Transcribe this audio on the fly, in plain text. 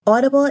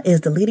Audible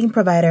is the leading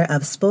provider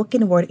of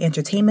spoken word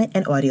entertainment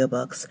and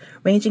audiobooks,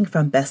 ranging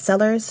from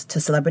bestsellers to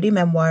celebrity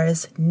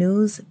memoirs,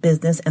 news,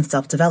 business, and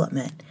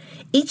self-development.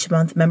 Each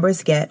month,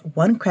 members get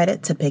 1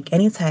 credit to pick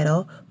any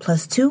title,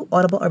 plus 2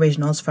 Audible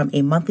originals from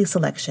a monthly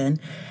selection,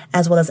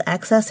 as well as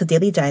access to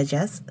daily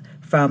digests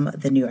from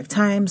the New York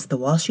Times, the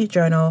Wall Street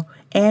Journal,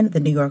 and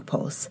the New York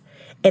Post,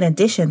 in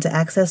addition to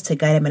access to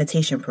guided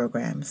meditation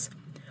programs.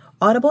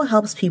 Audible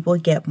helps people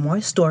get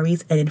more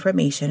stories and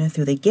information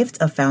through the gift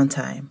of found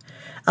time,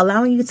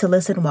 allowing you to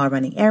listen while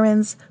running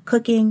errands,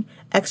 cooking,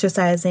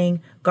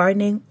 exercising,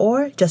 gardening,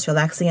 or just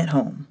relaxing at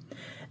home.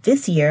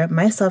 This year,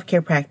 my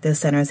self-care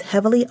practice centers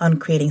heavily on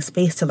creating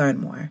space to learn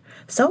more.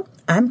 So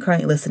I'm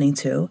currently listening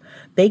to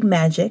Big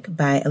Magic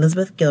by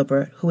Elizabeth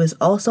Gilbert, who is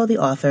also the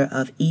author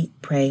of Eat,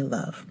 Pray,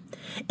 Love.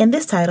 In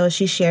this title,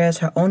 she shares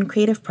her own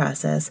creative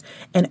process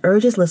and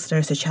urges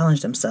listeners to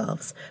challenge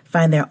themselves,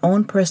 find their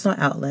own personal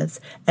outlets,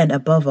 and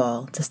above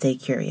all, to stay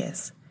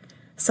curious.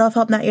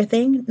 Self-help not your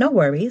thing? No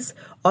worries.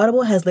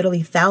 Audible has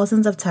literally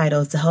thousands of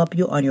titles to help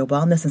you on your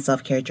wellness and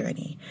self-care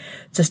journey.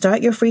 To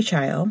start your free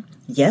trial,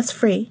 yes,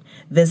 free,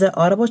 visit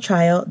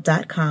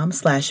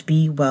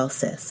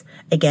audibletrial.com/bewellsis.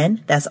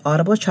 Again, that's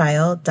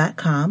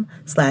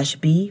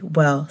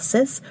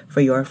audibletrial.com/bewellsis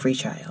for your free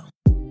trial.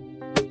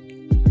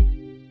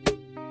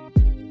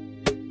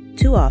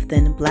 Too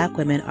often, Black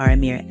women are a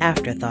mere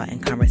afterthought in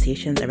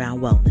conversations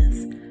around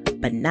wellness,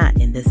 but not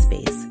in this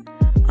space.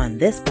 On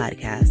this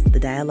podcast,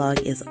 the dialogue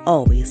is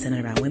always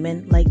centered around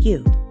women like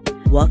you.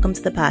 Welcome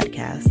to the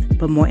podcast,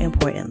 but more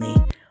importantly,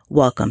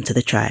 welcome to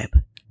the tribe.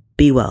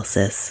 Be well,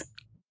 sis.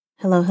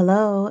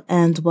 Hello,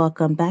 and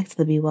welcome back to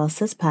the Be Well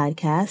Sis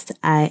podcast.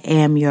 I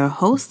am your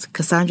host,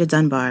 Cassandra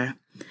Dunbar.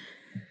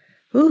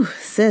 Ooh,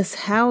 sis,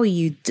 how are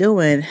you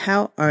doing?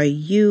 How are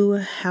you?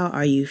 How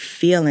are you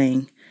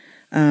feeling?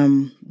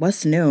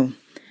 What's new?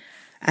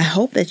 I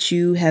hope that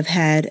you have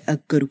had a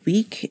good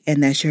week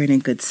and that you're in a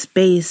good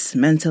space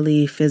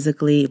mentally,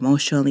 physically,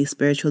 emotionally,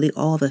 spiritually,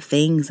 all the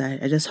things.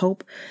 I just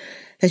hope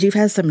that you've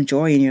had some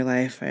joy in your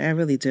life. I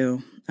really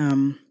do.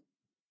 I'm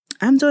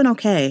doing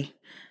okay.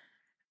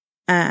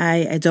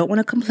 I don't want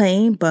to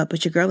complain,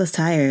 but your girl is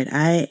tired.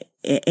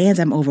 And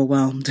I'm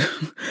overwhelmed.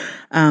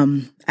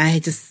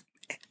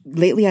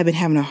 Lately I've been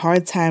having a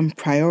hard time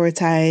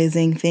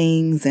prioritizing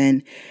things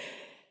and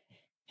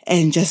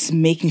just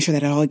making sure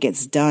that it all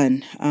gets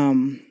done.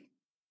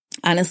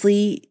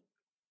 Honestly,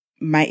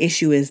 my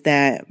issue is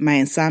that my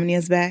insomnia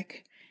is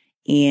back.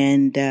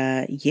 And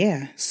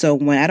so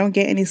when I don't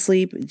get any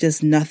sleep,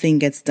 just nothing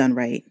gets done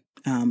right.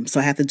 So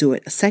I have to do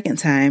it a second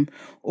time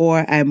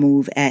or I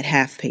move at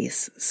half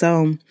pace.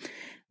 So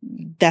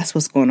that's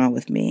what's going on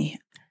with me.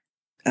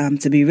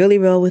 To be really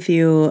real with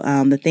you,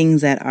 the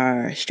things that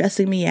are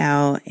stressing me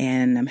out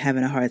and I'm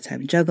having a hard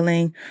time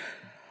juggling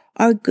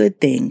are good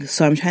things.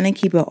 So I'm trying to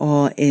keep it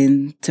all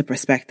into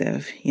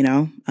perspective,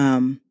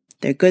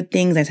 They're good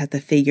things. I just have to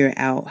figure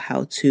out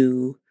how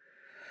to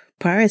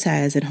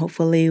prioritize, and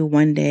hopefully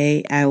one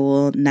day I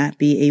will not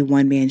be a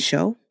one-man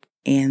show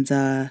and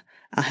I'll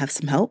have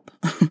some help.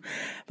 But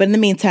in the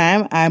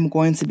meantime, I'm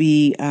going to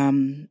be,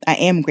 I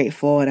am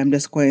grateful, and I'm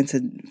just going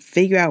to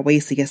figure out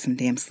ways to get some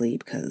damn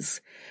sleep, because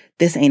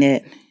this ain't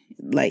it.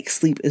 Like,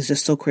 sleep is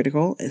just so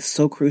critical. It's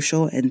so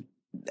crucial, and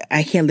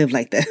I can't live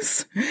like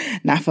this,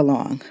 not for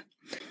long.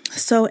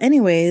 So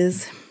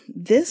anyways,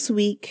 this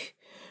week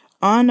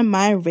on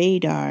my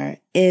radar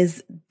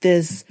is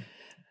this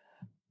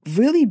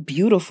really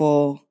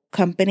beautiful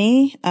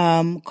company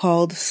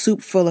called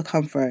Soup Full of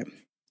Comfort.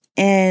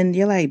 And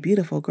you're like,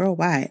 beautiful, girl,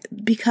 why?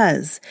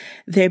 Because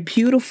they're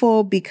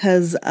beautiful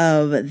because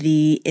of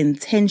the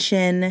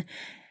intention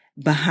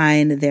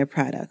behind their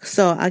products.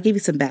 So I'll give you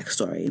some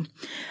backstory.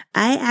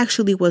 I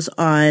actually was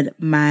on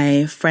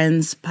my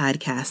friend's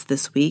podcast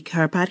this week.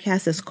 Her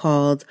podcast is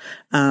called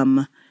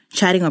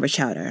Chatting Over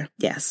Chowder.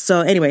 Yes.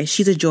 So anyway,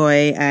 she's a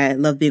joy. I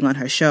love being on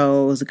her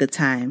show. It was a good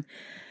time.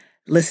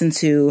 Listen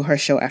to her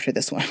show after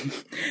this one.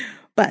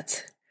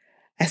 But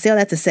I say all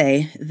that to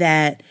say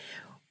that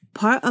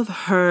part of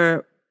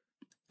her,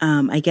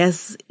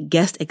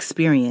 guest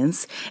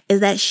experience is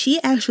that she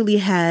actually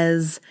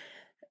has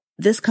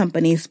this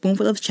company,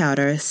 Spoonful of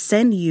Chowder,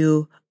 send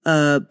you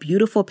a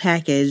beautiful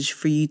package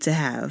for you to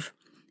have.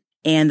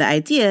 And the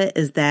idea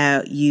is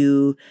that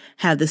you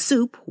have the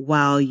soup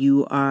while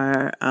you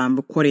are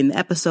recording the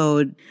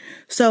episode.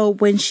 So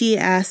when she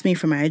asked me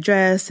for my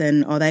address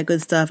and all that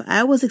good stuff,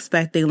 I was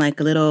expecting like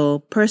a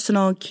little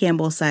personal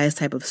Campbell-sized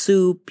type of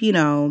soup,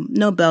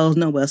 no bells,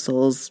 no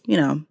whistles,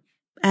 I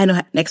had no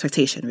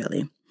expectation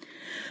really.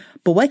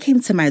 But what came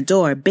to my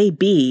door,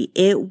 baby,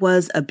 it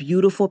was a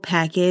beautiful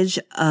package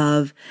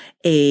of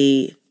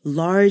a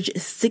large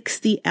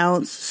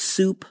 60-ounce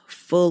soup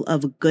full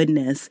of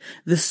goodness.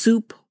 The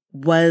soup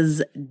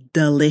was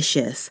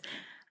delicious.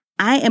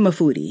 I am a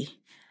foodie.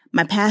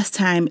 My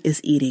pastime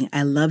is eating.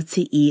 I love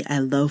to eat. I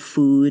love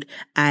food.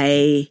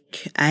 I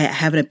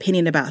have an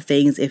opinion about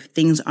things. If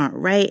things aren't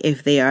right,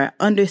 if they are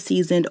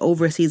under-seasoned,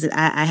 over-seasoned,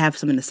 I have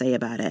something to say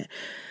about it.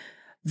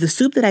 The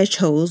soup that I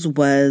chose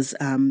was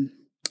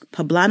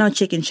poblano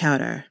chicken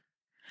chowder.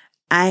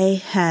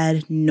 I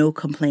had no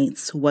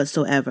complaints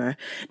whatsoever.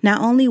 Not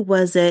only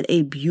was it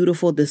a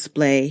beautiful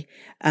display,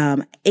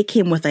 it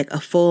came with like a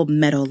full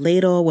metal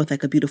ladle with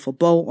like a beautiful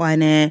bow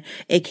on it.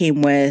 It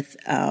came with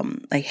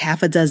like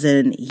half a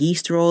dozen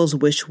yeast rolls,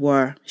 which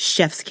were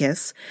chef's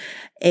kiss.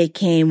 It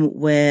came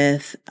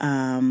with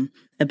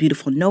a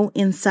beautiful note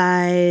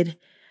inside.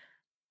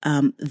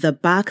 The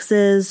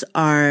boxes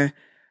are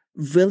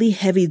really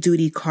heavy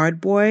duty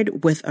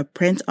cardboard with a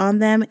print on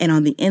them and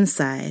on the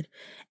inside.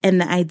 And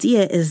the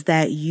idea is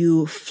that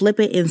you flip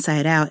it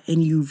inside out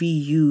and you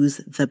reuse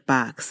the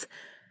box.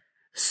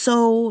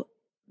 So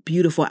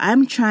beautiful.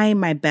 I'm trying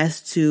my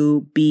best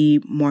to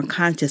be more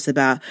conscious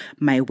about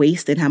my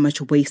waste and how much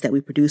waste that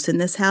we produce in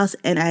this house.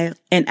 And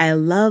I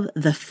love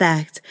the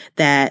fact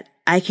that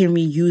I can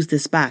reuse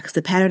this box.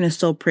 The pattern is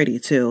so pretty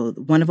too.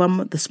 One of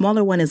them, the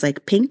smaller one is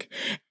like pink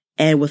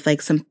and with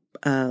like some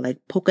like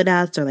polka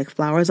dots or like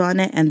flowers on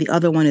it. And the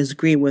other one is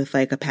green with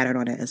like a pattern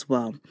on it as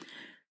well.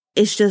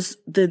 It's just,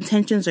 the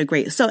intentions are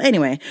great. So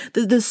anyway,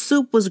 the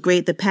soup was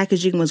great. The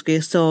packaging was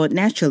great. So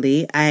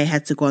naturally, I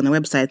had to go on the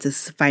website to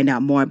find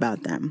out more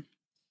about them.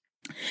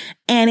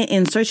 And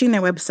in searching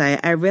their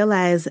website, I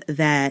realized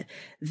that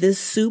this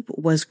soup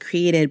was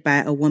created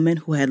by a woman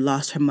who had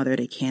lost her mother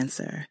to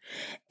cancer.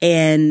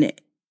 And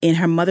in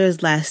her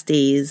mother's last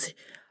days,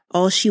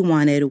 all she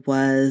wanted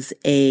was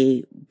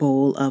a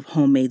bowl of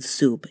homemade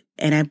soup.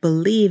 And I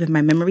believe, if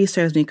my memory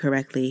serves me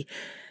correctly,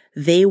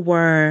 they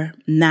were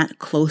not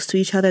close to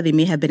each other. They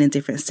may have been in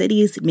different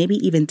cities, maybe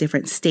even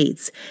different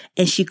states.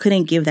 And she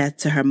couldn't give that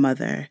to her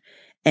mother.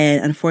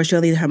 And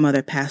unfortunately, her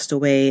mother passed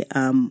away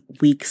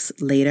weeks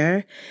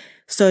later.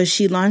 So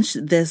she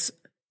launched this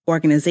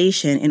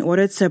organization in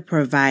order to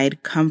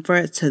provide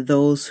comfort to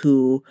those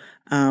who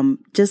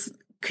just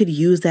could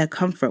use that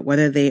comfort,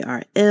 whether they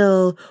are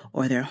ill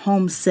or they're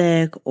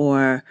homesick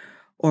or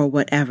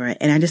whatever.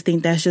 And I just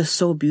think that's just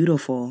so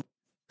beautiful.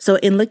 So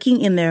in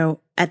looking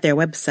at their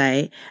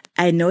website,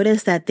 I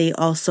noticed that they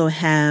also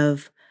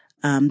have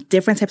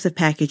different types of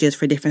packages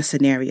for different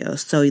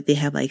scenarios. So they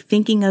have like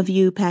thinking of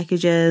you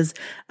packages.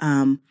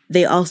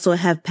 They also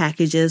have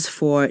packages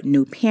for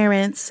new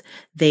parents.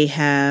 They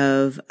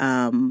have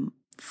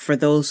for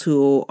those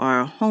who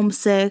are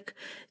homesick.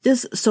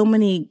 Just so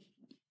many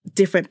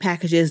different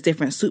packages,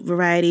 different soup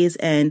varieties,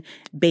 and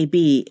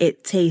baby,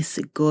 it tastes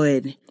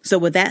good. So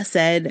with that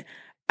said,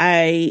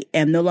 I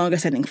am no longer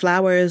sending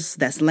flowers.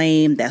 That's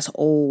lame. That's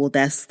old.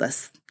 That's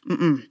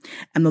I'm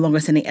no longer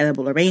sending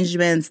edible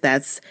arrangements.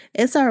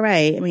 It's all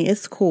right. I mean,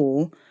 it's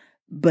cool.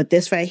 But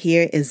this right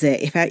here is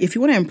it. If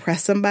you want to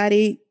impress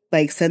somebody,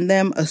 like send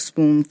them a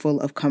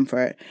spoonful of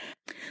comfort.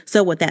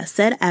 So with that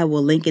said, I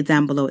will link it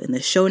down below in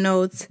the show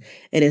notes.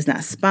 It is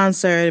not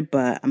sponsored,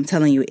 but I'm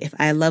telling you, if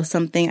I love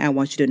something, I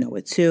want you to know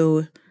it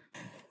too.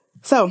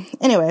 So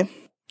anyway,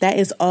 that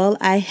is all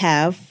I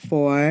have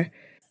for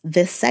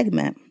this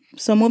segment.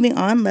 So moving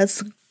on,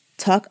 let's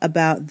talk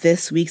about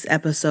this week's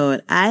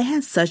episode. I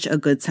had such a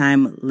good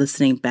time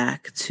listening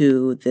back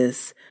to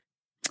this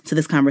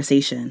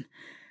conversation.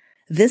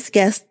 This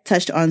guest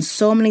touched on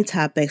so many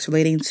topics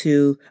relating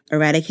to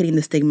eradicating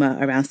the stigma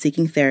around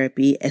seeking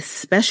therapy,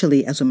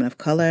 especially as women of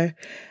color,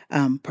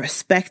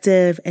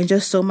 perspective, and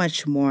just so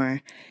much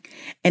more.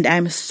 And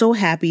I'm so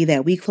happy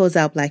that we close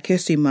out Black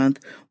History Month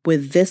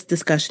with this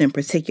discussion in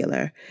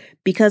particular,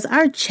 because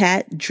our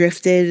chat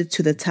drifted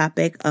to the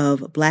topic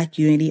of Black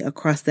unity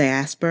across the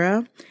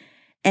diaspora,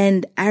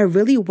 and I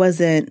really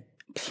wasn't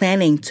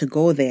planning to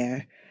go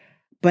there,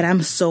 but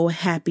I'm so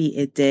happy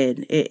it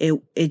did.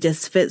 It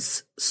just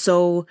fits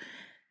so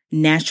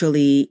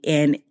naturally,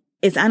 and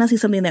it's honestly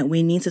something that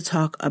we need to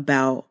talk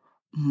about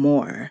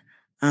more.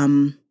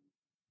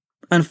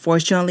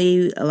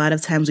 Unfortunately, a lot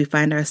of times we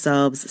find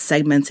ourselves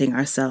segmenting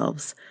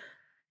ourselves,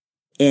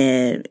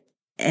 and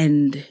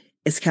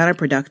it's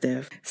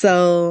counterproductive.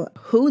 So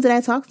who did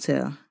I talk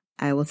to?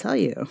 I will tell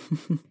you.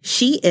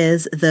 She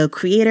is the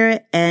creator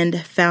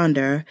and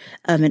founder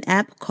of an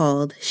app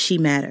called She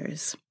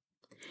Matters.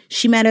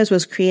 She Matters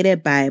was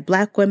created by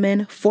Black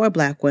women for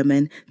Black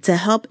women to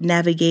help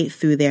navigate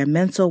through their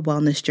mental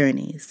wellness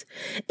journeys.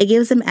 It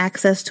gives them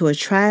access to a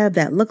tribe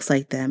that looks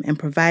like them and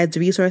provides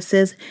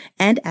resources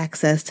and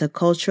access to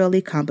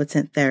culturally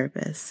competent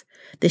therapists.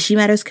 The She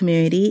Matters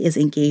community is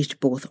engaged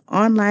both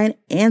online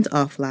and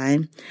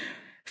offline,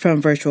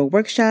 from virtual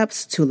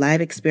workshops to live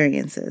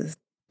experiences.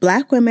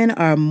 Black women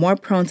are more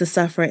prone to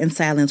suffer in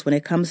silence when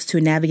it comes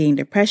to navigating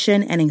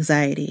depression and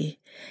anxiety.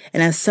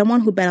 And as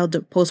someone who battled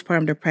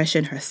postpartum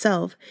depression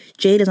herself,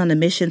 Jade is on a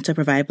mission to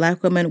provide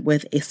Black women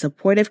with a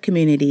supportive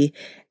community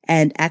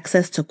and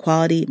access to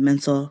quality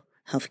mental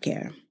health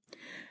care.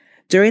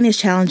 During this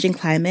challenging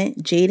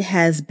climate, Jade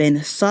has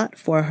been sought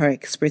for her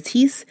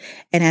expertise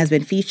and has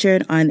been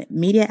featured on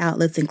media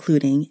outlets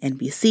including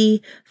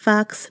NBC,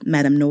 Fox,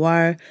 Madame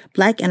Noir,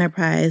 Black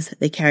Enterprise,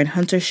 The Karen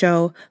Hunter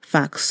Show,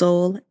 Fox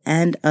Soul,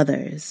 and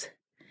others.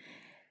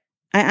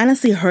 I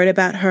honestly heard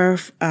about her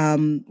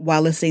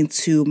while listening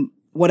to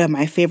one of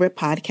my favorite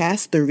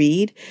podcasts, The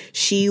Read.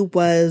 She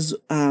was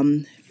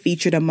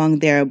featured among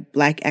their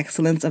Black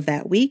Excellence of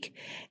that week.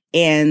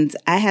 And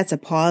I had to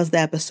pause the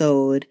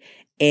episode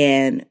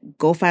and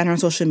go find her on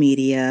social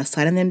media,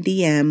 slide in them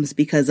DMs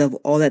because of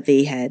all that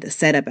they had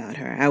said about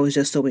her. I was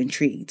just so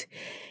intrigued.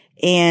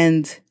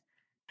 And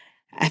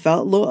I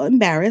felt a little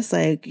embarrassed,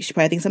 like she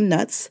probably thinks I'm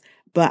nuts,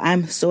 but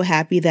I'm so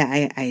happy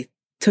that I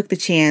took the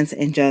chance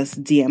and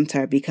just DM'd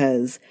her,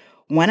 because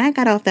when I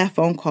got off that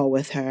phone call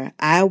with her,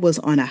 I was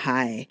on a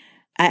high.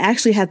 I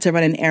actually had to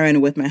run an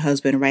errand with my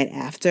husband right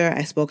after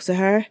I spoke to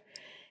her.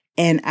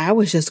 And I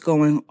was just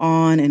going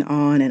on and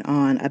on and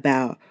on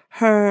about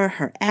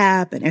her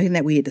app, and everything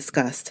that we had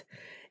discussed.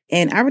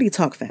 And I already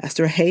talk fast,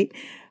 right?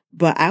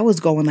 But I was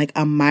going like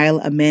a mile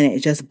a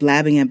minute, just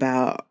blabbing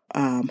about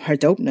her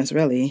dopeness,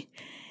 really.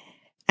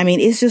 I mean,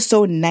 it's just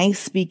so nice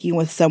speaking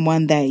with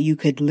someone that you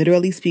could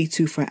literally speak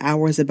to for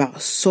hours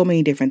about so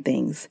many different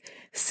things.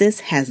 Sis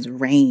has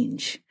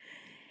range.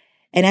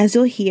 And as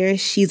you'll hear,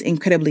 she's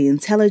incredibly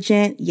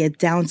intelligent, yet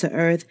down to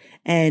earth,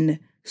 and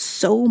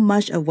so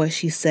much of what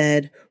she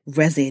said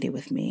resonated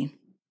with me.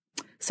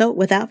 So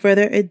without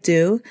further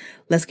ado,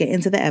 let's get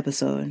into the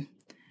episode.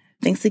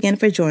 Thanks again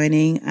for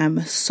joining. I'm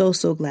so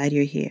glad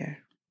you're here.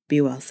 Be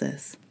well,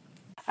 sis.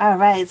 All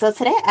right. So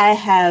today I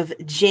have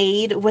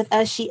Jade with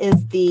us. She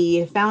is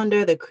the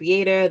founder, the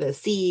creator, the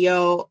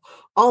CEO,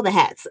 all the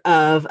hats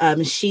of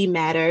She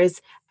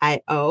Matters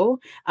IO.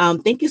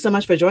 Thank you so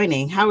much for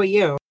joining. How are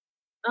you?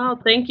 Oh,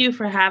 thank you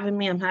for having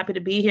me. I'm happy to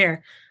be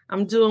here.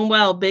 I'm doing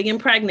well, big and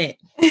pregnant.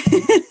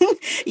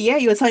 Yeah,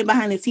 you were telling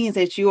behind the scenes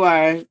that you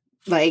are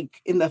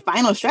like in the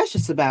final stretch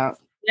just about.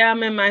 Yeah,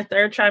 I'm in my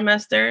third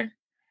trimester.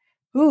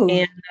 Ooh.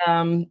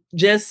 And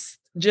just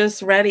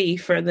ready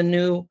for the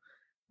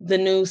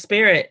new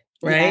spirit,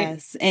 right?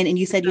 Yes. And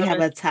you said you have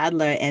a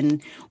toddler,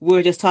 and we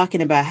were just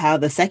talking about how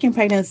the second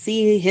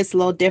pregnancy hits a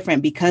little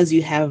different because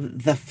you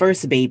have the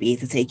first baby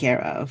to take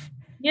care of.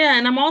 Yeah,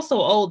 and I'm also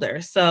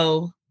older.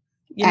 So,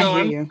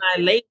 I'm in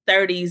my late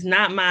 30s,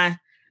 not my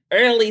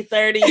early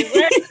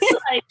 30s.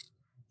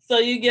 So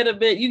you get a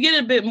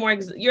bit more,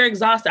 you're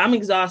exhausted. I'm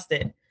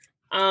exhausted.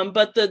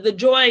 But the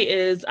joy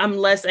is I'm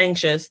less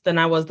anxious than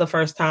I was the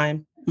first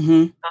time.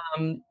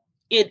 Mm-hmm.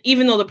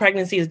 Even though the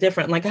pregnancy is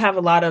different, like I have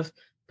a lot of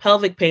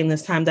pelvic pain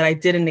this time that I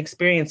didn't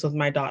experience with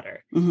my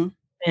daughter. Mm-hmm.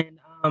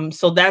 And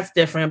so that's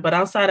different. But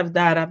outside of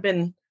that, I've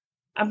been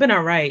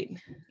all right.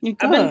 You're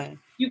good.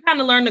 You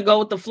kind of learn to go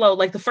with the flow.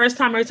 Like the first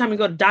time, every time you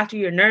go to the doctor,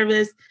 you're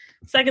nervous.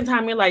 Second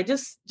time, you're like,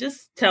 just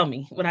tell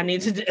me what I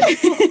need to do.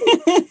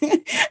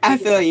 I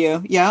feel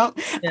you. Yep.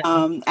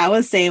 Yeah. I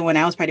was saying when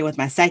I was pregnant with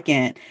my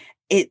second,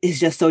 it is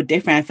just so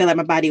different. I feel like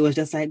my body was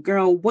just like,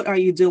 girl, what are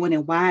you doing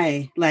and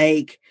why?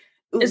 Like,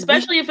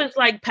 especially if it's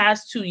like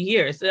past 2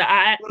 years.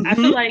 I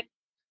feel like,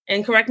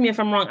 and correct me if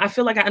I'm wrong, I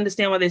feel like I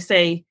understand why they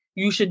say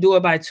you should do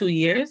it by 2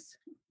 years.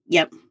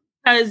 Yep.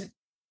 Because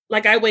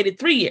like I waited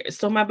 3 years.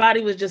 So my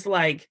body was just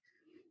like,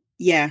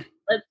 yeah,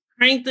 let's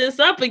crank this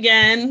up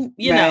again,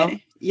 you know.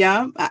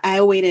 Yeah.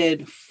 I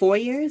waited 4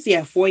 years.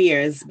 Yeah, 4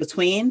 years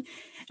between. And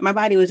my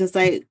body was just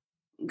like,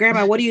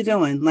 Grandma, what are you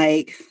doing?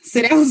 Like,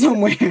 sit down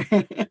somewhere.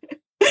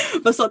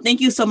 But so thank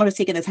you so much for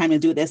taking the time to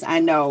do this. I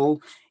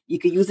know you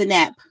could use a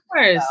nap. Of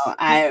course. So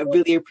I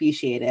really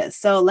appreciate it.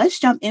 So let's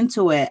jump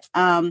into it.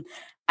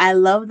 I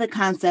love the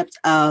concept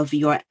of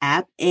your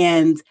app,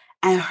 and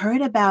I heard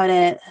about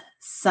it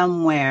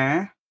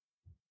somewhere.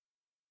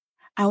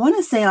 I want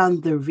to say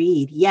on The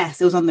Read.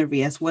 Yes, it was on The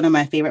Read. It's one of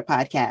my favorite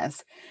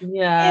podcasts.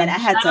 Yeah. And I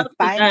had to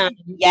find them.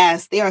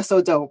 Yes, they are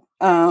so dope.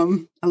 I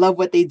love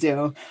what they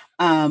do.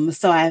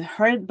 So I've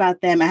heard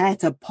about them. I had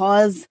to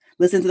pause,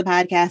 listen to the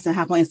podcast, and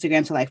hop on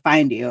Instagram to like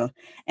find you.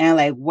 And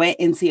like went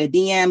into your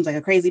DMs like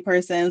a crazy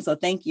person. So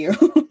thank you.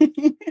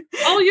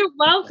 Oh, you're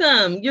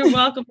welcome. You're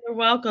welcome. You're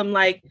welcome.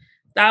 Like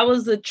that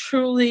was a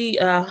truly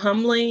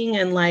humbling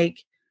and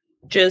like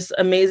just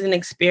amazing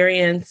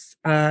experience.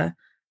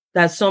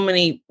 That so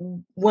many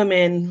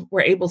women were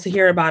able to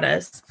hear about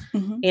us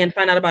and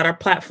find out about our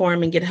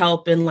platform and get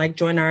help and like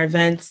join our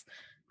events.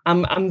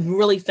 I'm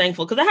really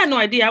thankful because I had no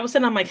idea. I was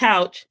sitting on my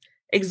couch,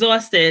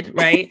 exhausted,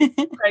 right?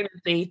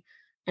 Pregnancy.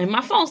 And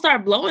my phone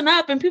started blowing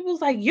up and people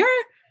was like, you're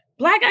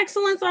Black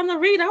Excellence on The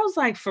Read. I was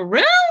like, for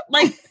real?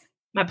 Like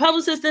my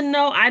publicist didn't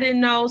know. I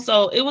didn't know.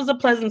 So it was a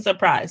pleasant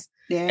surprise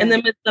in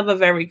the midst of a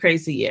very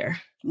crazy year.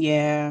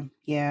 Yeah.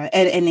 Yeah.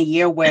 And in a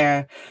year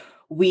where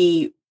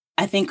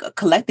I think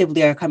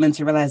collectively are coming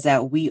to realize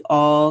that we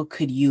all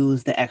could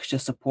use the extra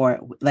support.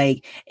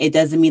 Like, it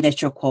doesn't mean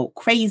that you're, quote,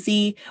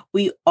 crazy.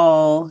 We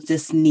all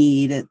just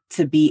need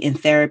to be in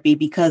therapy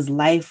because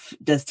life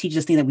does teach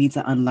us things that we need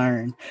to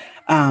unlearn.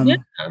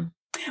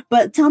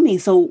 But tell me,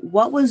 so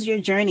what was your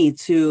journey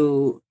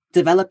to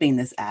developing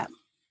this app?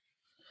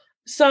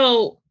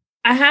 So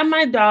I had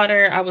my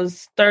daughter. I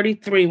was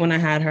 33 when I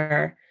had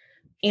her.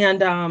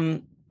 And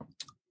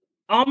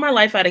all my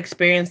life I'd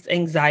experienced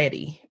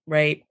anxiety,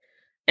 right?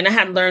 And I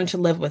had learned to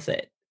live with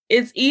it.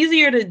 It's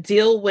easier to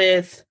deal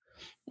with,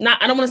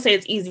 I don't want to say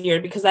it's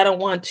easier because I don't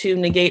want to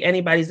negate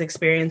anybody's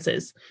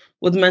experiences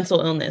with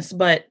mental illness,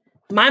 but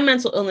my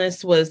mental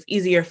illness was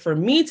easier for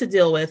me to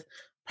deal with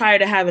prior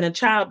to having a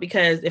child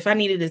because if I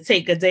needed to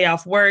take a day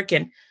off work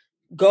and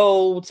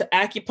go to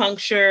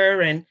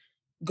acupuncture and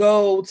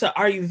go to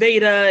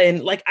Ayurveda.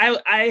 And like,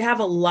 I have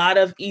a lot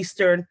of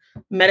Eastern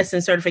medicine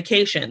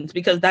certifications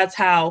because that's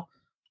how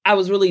I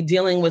was really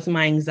dealing with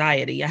my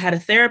anxiety. I had a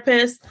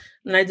therapist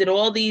and I did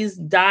all these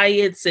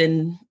diets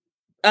and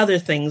other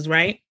things,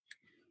 right?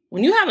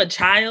 When you have a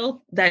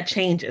child, that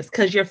changes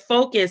because your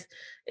focus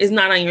is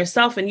not on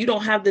yourself and you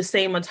don't have the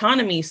same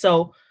autonomy.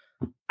 So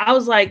I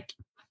was like,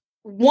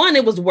 one,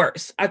 it was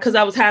worse because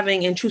I was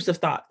having intrusive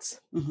thoughts.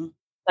 Mm-hmm.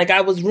 Like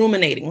I was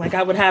ruminating. Like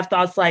I would have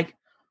thoughts like,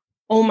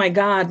 oh my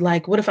God,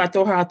 like what if I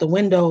throw her out the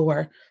window,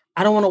 or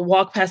I don't want to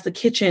walk past the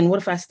kitchen. What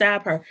if I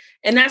stab her?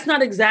 And that's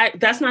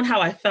not how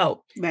I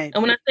felt. Right.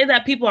 And when I say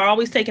that, people are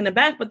always taken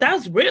aback, but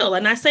that's real.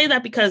 And I say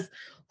that because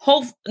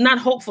not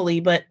hopefully,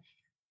 but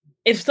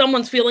if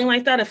someone's feeling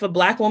like that, if a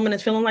Black woman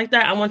is feeling like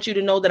that, I want you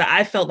to know that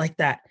I felt like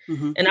that.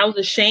 Mm-hmm. And I was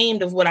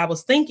ashamed of what I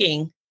was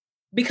thinking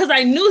because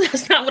I knew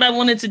that's not what I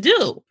wanted to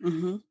do.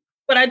 Mm-hmm.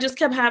 But I just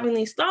kept having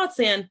these thoughts,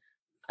 and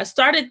I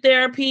started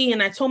therapy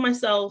and I told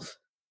myself,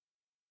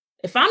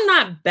 if I'm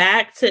not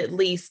back to at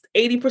least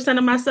 80%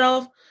 of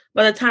myself,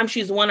 by the time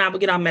she's 1, I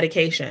would get on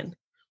medication.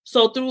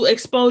 So through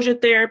exposure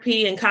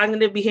therapy and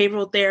cognitive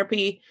behavioral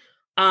therapy,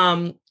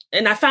 and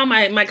I found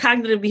my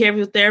cognitive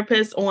behavioral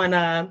therapist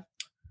on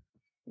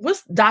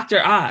what's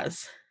Dr.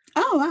 Oz.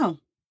 Oh, wow.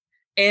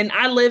 And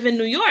I live in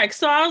New York.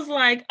 So I was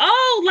like,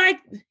 oh, like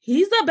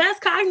he's the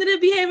best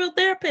cognitive behavioral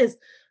therapist.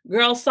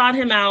 Girl, sought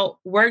him out,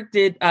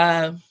 did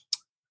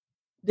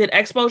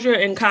exposure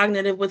and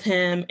cognitive with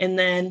him. And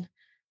then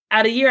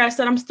at a year, I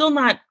said, I'm still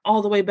not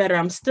all the way better.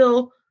 I'm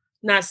still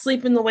not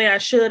sleeping the way I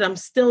should. I'm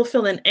still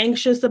feeling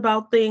anxious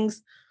about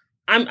things.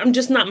 I'm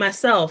just not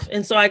myself.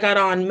 And so I got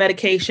on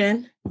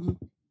medication.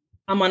 Mm-hmm.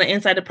 I'm on an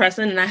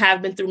antidepressant, and I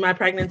have been through my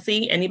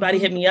pregnancy. Anybody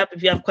hit me up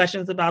if you have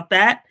questions about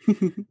that.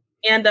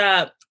 And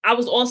I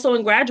was also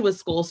in graduate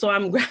school. So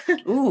I'm in that's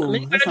a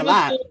graduate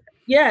lot. school.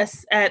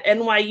 Yes, at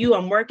NYU.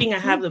 I'm working. I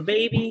have the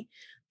baby.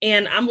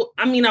 And I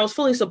was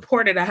fully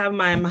supported. I have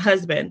my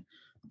husband.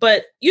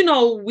 But,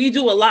 we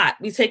do a lot.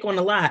 We take on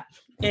a lot.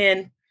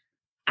 And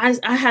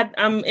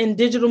I'm in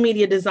digital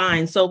media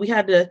design. So we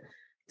had to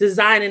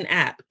design an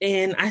app.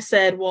 And I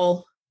said,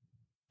 well,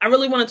 I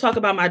really want to talk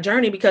about my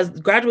journey because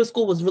graduate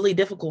school was really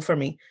difficult for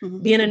me. Mm-hmm.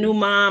 Being a new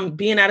mom,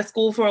 being out of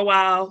school for a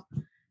while,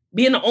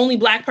 being the only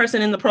Black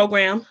person in the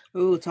program.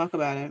 Ooh, talk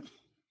about it.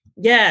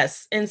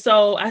 Yes. And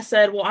so I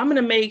said, well, I'm going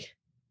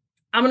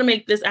to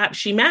make this app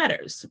She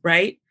Matters.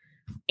 Right.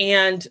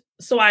 And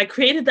so I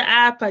created the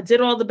app. I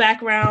did all the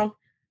background,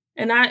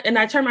 and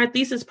I turned my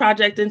thesis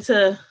project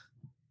into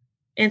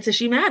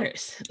She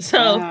Matters.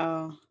 So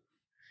wow.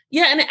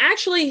 Yeah, and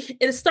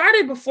it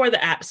started before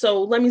the app.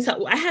 So let me tell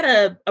you, I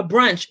had a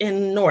brunch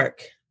in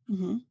Newark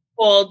mm-hmm.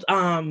 called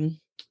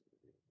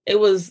it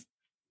was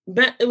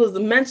the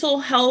mental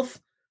health,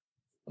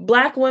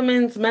 Black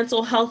women's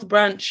mental health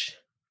brunch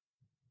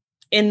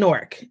in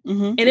Newark,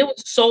 mm-hmm. and it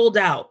was sold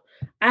out.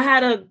 I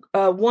had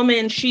a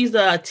woman, she's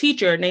a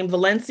teacher named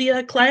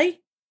Valencia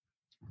Clay.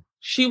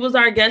 She was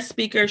our guest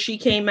speaker. She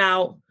came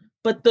out,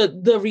 but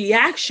the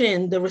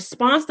reaction, the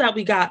response that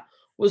we got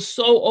was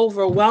so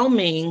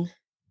overwhelming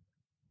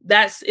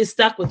that it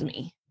stuck with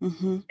me.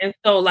 Mm-hmm. And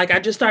so like, I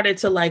just started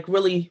to like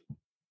really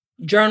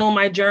journal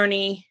my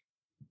journey,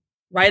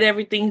 write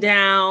everything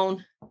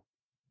down.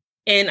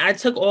 And I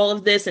took all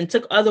of this and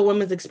took other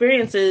women's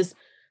experiences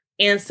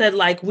and said,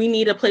 like, we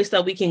need a place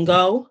that we can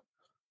go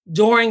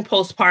during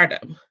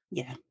postpartum.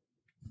 Yeah.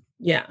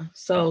 Yeah.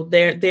 So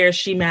there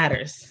She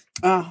Matters.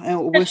 Oh,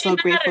 and we're so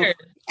grateful.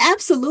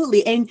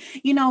 Absolutely. And,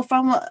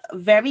 from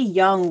very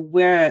young,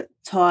 we're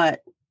taught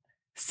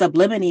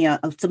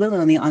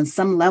subliminally on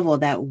some level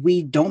that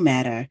we don't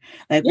matter.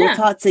 Like we're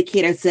taught to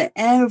cater to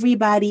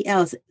everybody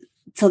else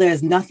till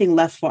there's nothing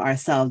left for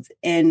ourselves.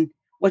 And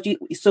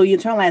so you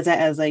internalize that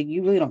as like,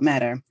 you really don't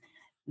matter.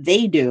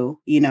 They do,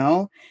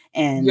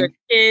 and your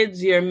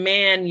kids, your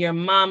man, your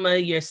mama,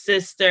 your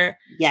sister.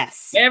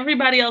 Yes.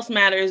 Everybody else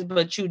matters,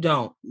 but you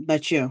don't.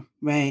 But you,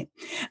 right.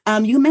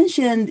 You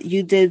mentioned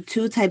you did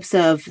 2 types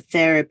of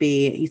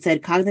therapy. You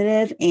said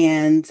cognitive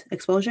and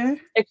exposure?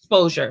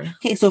 Exposure.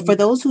 Okay, so for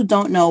those who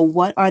don't know,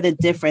 what are the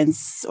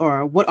difference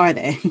or what are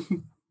they?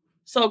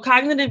 So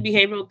cognitive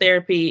behavioral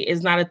therapy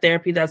is not a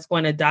therapy that's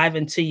going to dive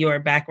into your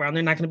background.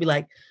 They're not going to be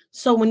like,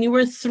 so when you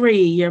were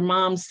 3, your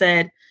mom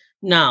said,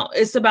 no,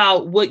 it's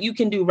about what you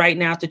can do right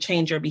now to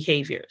change your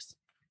behaviors.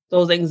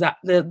 Those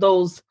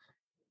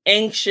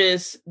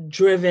anxious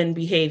driven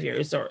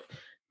behaviors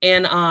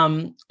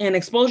and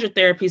exposure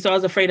therapy. So I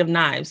was afraid of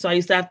knives. So I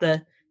used to have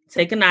to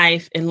take a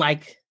knife and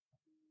like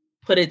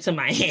put it to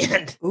my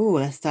hand. Ooh,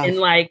 that's tough. And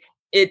like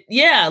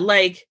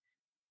I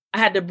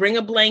had to bring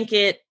a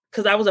blanket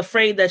because I was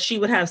afraid that she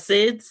would have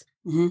SIDS.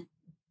 Mm-hmm.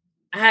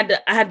 I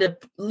had to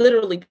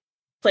literally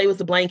play with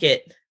the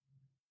blanket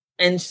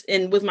and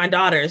with my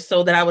daughters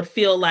so that I would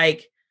feel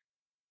like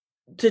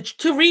to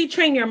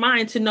retrain your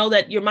mind to know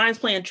that your mind's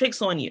playing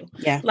tricks on you.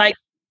 Yeah. Like,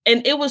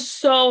 and it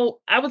was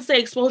I would say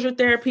exposure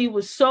therapy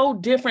was so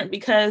different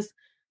because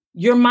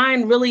your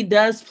mind really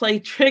does play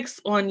tricks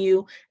on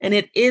you. And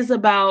it is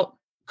about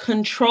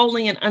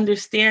controlling and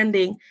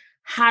understanding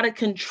how to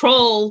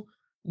control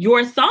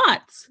your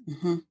thoughts.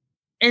 Mm-hmm.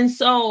 And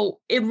so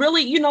it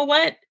really, you know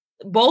what?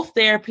 Both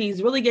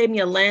therapies really gave me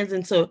a lens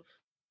into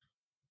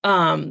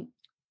um,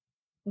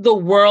 the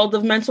world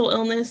of mental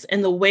illness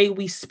and the way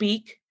we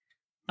speak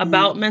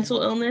about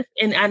mental illness.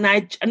 And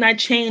I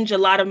changed a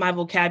lot of my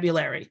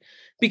vocabulary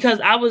because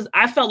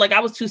I felt like I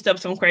was 2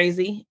 steps from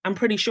crazy. I'm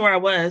pretty sure I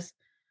was.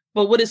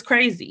 But what is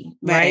crazy,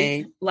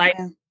 right? Like,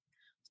 yeah.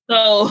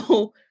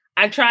 So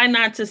I try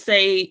not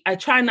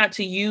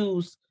to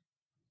use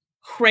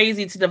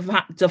crazy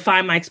to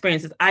define my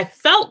experiences. I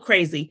felt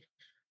crazy.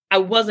 I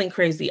wasn't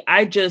crazy.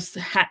 I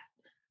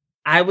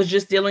was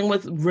just dealing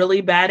with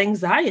really bad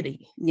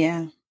anxiety.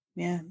 Yeah.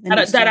 Yeah.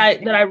 That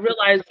I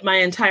realized my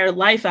entire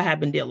life I have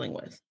been dealing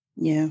with.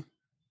 Yeah.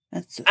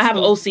 I have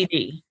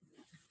OCD.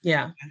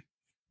 Yeah.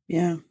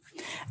 Yeah.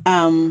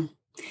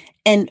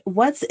 And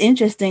what's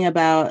interesting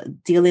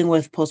about dealing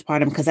with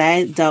postpartum, because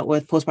I dealt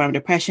with postpartum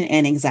depression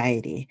and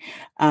anxiety,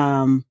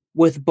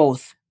 with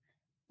both.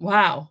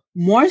 Wow.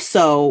 More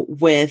so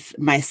with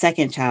my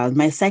second child.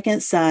 My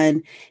second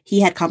son,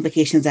 he had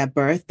complications at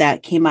birth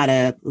that came out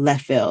of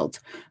left field.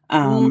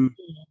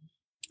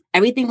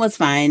 Everything was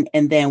fine.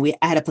 And then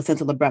I had a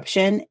placental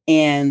abruption,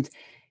 and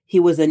he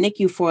was in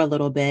NICU for a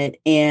little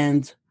bit.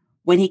 And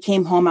when he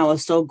came home, I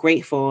was so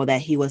grateful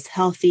that he was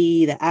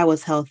healthy, that I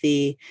was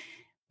healthy.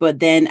 But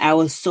then I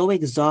was so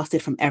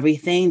exhausted from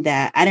everything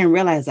that I didn't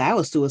realize that I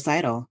was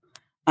suicidal.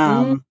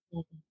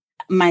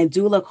 My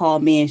doula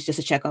called me and just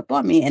to check up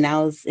on me. And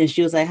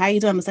she was like, "How you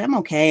doing?" I was like, "I'm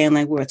okay." And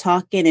like, we were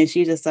talking, and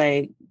she just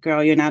like,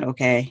 "Girl, you're not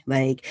okay."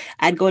 Like,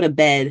 I'd go to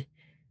bed,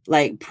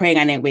 like praying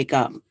I didn't wake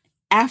up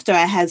after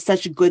I had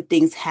such good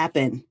things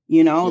happen,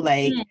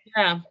 like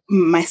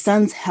my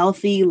son's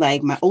healthy,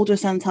 like my older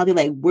son's healthy,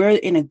 like we're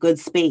in a good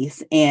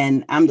space.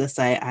 And I'm just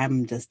like,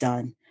 I'm just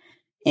done.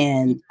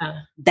 And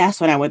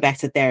that's when I went back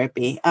to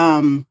therapy.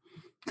 I'm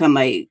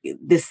like,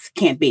 this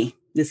can't be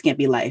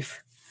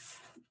life.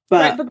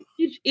 But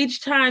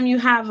each time you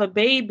have a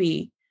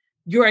baby,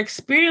 you're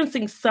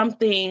experiencing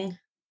something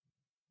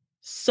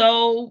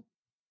so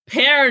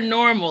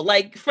paranormal.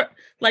 Like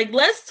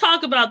let's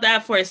talk about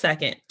that for a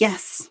second.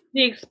 Yes.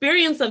 The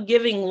experience of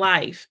giving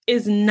life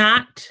is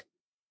not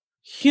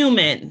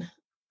human.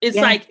 It's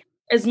like,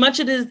 as much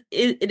it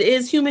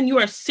is human, you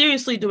are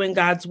seriously doing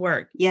God's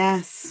work.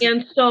 Yes.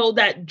 And so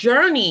that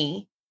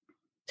journey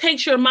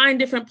takes your mind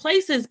different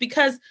places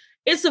because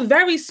it's a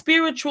very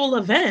spiritual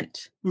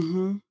event.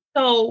 Mm-hmm.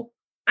 So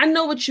I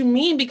know what you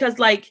mean, because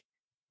like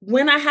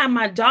when I had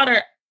my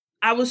daughter,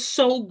 I was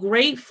so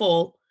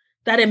grateful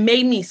that it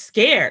made me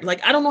scared.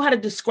 Like, I don't know how to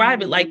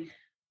describe it. Like,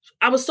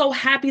 I was so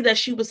happy that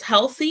she was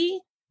healthy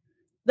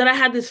that I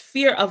had this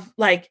fear of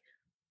like,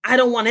 I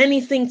don't want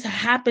anything to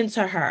happen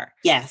to her.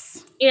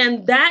 Yes.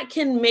 And that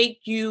can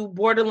make you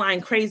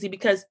borderline crazy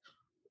because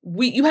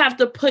you have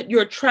to put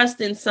your trust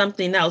in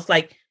something else,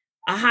 like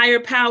a higher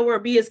power.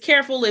 Be as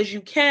careful as you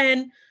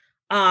can.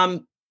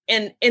 And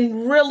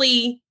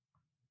really,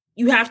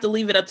 you have to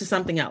leave it up to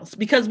something else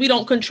because we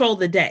don't control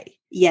the day.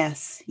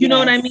 Yes. You know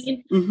what I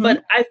mean? Mm-hmm.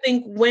 But I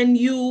think when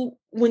you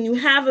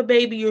have a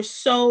baby, you're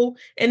so,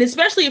 and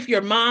especially if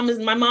your mom is,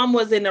 my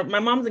mom's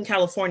in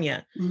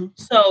California. Mm-hmm.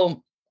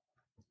 So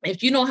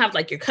if you don't have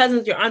like your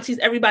cousins, your aunties,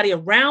 everybody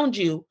around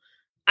you,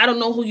 I don't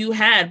know who you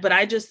had, but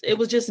it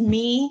was just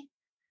me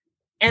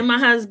and my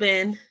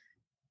husband,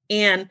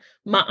 and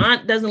my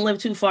aunt doesn't live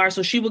too far.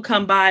 So she would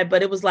come by,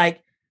 but it was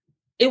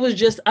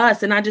just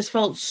us. And I just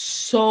felt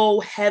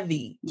so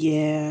heavy.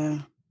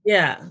 Yeah.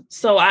 Yeah.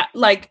 So I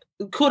like,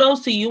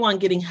 kudos to you on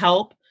getting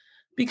help,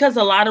 because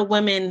a lot of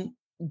women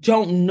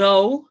don't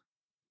know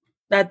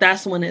that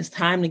that's when it's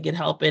time to get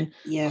help. And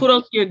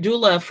kudos to your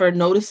doula for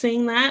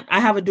noticing that. I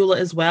have a doula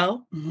as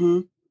well.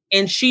 Mm-hmm.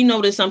 And she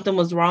noticed something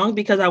was wrong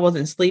because I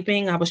wasn't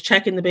sleeping. I was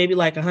checking the baby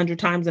like 100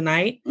 times a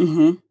night.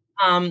 Mm-hmm.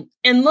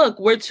 And look,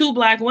 we're 2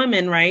 Black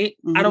women, right?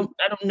 Mm-hmm. I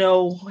don't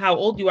know how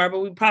old you are, but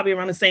we're probably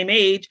around the same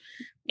age.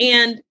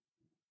 And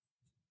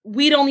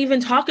we don't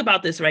even talk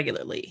about this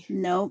regularly.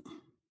 Nope.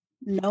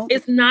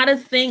 It's not a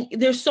thing.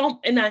 There's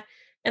and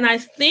I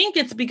think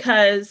it's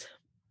because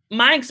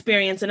my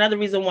experience, another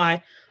reason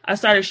why I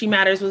started She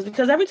Matters, was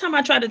because every time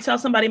I tried to tell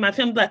somebody in my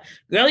family, like,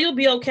 girl, you'll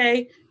be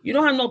okay. You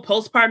don't have no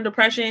postpartum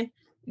depression.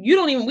 We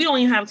don't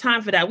even have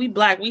time for that. We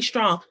Black, we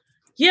strong.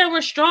 Yeah,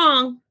 we're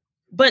strong,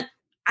 but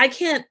I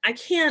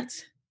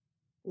can't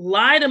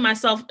lie to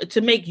myself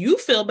to make you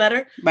feel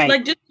better. Right.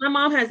 Like, just my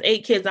mom has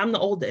 8 kids. I'm the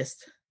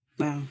oldest.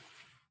 Wow.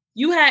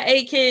 You had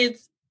 8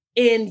 kids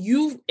and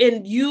you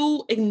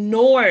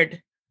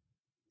ignored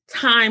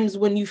times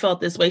when you felt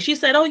this way. She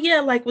said, "Oh yeah,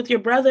 like with your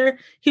brother,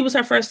 he was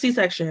her first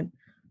C-section.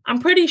 I'm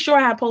pretty sure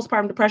I had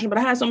postpartum depression, but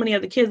I had so many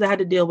other kids I had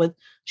to deal with."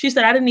 She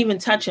said, "I didn't even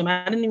touch him.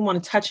 I didn't even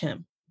want to touch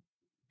him."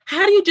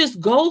 How do you just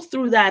go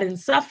through that and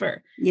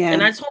suffer? Yeah.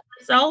 And I told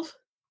myself,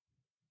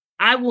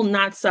 I will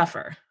not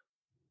suffer.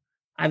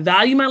 I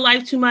value my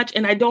life too much,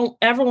 and I don't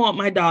ever want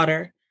my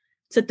daughter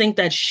to think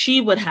that she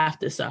would have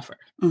to suffer.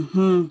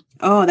 Mm-hmm.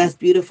 Oh, that's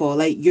beautiful.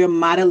 Like, you're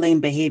modeling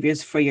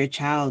behaviors for your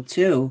child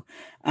too.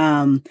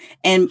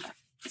 And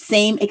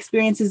same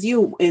experience as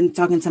you in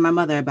talking to my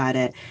mother about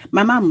it.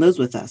 My mom lives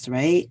with us,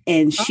 right?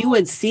 And she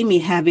would see me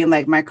having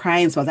like my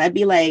crying spells. I'd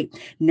be like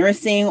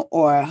nursing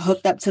or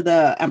hooked up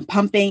to I'm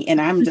pumping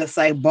and I'm just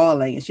like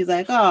bawling. And she's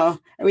like, oh,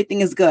 everything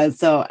is good.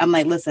 So I'm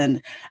like,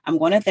 listen, I'm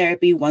going to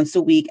therapy once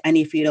a week. I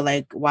need for you to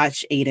like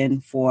watch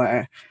Aiden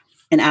for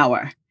an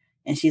hour.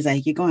 And she's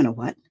like, you're going to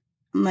what?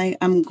 I'm like,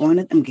 I'm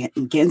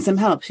getting some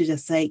help. She's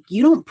just like,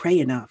 you don't pray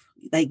enough.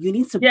 Like, you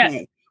need to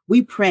pray.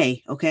 We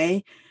pray,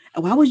 okay?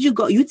 Why would you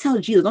go? You tell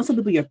Jesus. Don't tell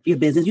people your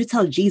business. You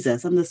tell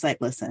Jesus. I'm just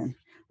like, listen,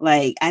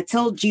 like I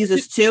tell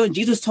Jesus too, and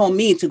Jesus told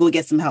me to go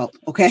get some help.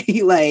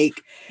 Okay, like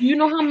you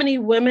know how many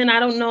women? I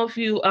don't know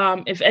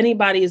if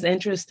anybody is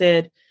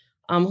interested,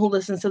 who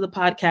listens to the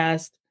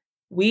podcast.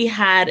 We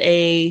had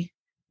an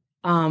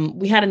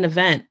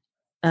event,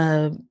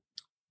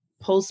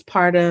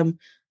 postpartum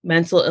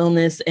mental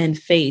illness and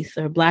faith,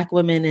 or Black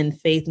women and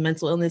faith,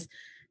 mental illness.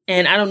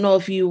 And I don't know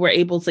if you were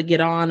able to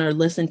get on or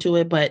listen to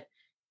it, but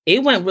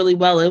it went really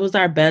well. It was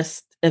our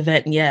best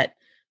event yet.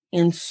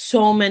 And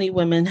so many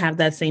women have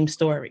that same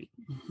story.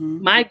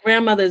 Mm-hmm. My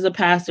grandmother is a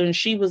pastor and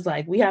she was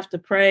like, we have to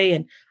pray.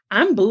 And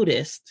I'm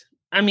Buddhist.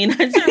 I mean,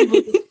 I turned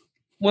Buddhist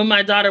when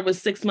my daughter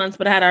was 6 months,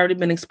 but I had already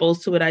been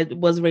exposed to it. I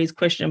was raised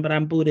Christian, but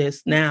I'm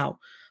Buddhist now.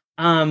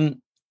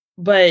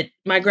 But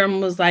my grandma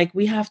was like,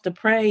 we have to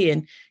pray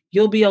and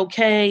you'll be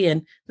okay.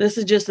 And this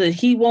is just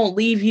he won't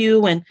leave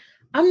you. And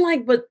I'm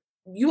like, but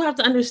you have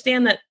to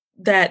understand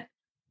that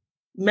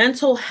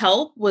mental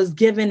help was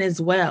given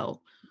as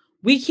well.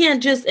 We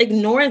can't just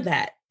ignore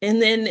that.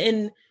 And then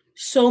in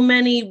so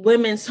many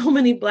women, so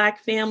many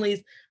Black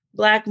families,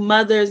 Black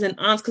mothers and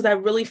aunts, because I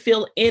really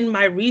feel in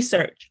my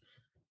research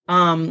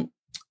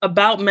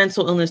about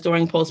mental illness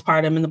during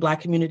postpartum in the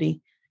Black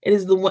community, it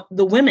is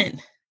the women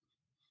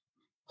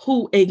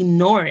who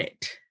ignore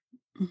it,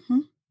 mm-hmm.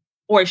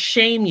 or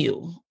shame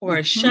you or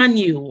mm-hmm. shun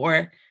you,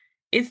 or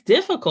it's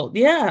difficult.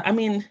 Yeah. I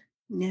mean,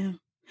 yeah.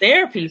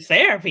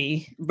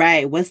 Therapy.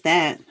 Right. What's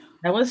that?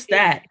 What's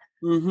that?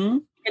 Mm-hmm.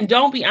 And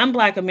I'm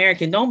Black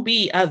American. Don't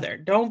be other.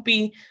 Don't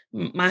be,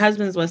 my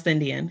husband's West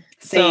Indian.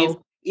 Same.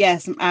 So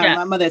yes.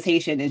 My mother's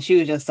Haitian and she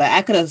was just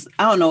like, I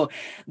don't know.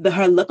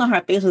 Her look on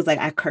her face was like,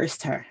 I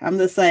cursed her. I'm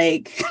just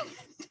like,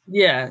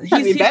 yeah,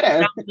 he's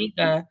better.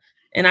 Dominica,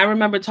 and I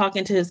remember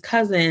talking to his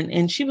cousin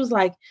and she was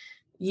like,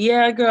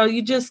 yeah, girl,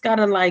 you just got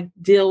to like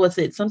deal with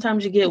it.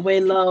 Sometimes you get way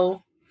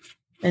low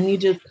and you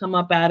just come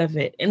up out of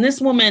it. And this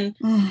woman,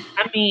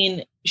 I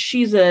mean,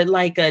 she's a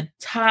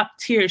top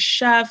tier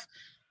chef.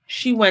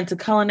 She went to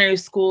culinary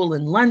school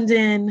in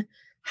London,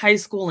 high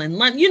school in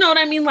London. You know what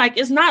I mean? Like,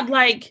 it's not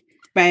like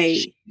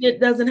right. She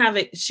doesn't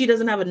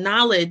have a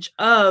knowledge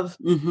of,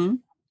 mm-hmm.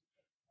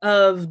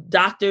 of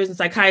doctors and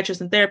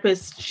psychiatrists and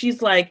therapists.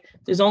 She's like,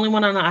 there's only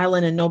one on the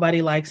island and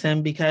nobody likes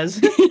him because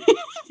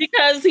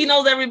he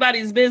knows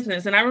everybody's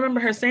business. And I remember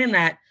her saying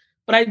that,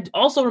 but I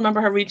also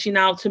remember her reaching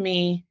out to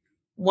me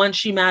once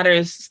She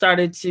Matters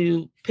started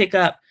to pick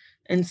up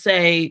and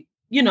say,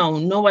 you know,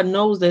 no one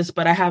knows this,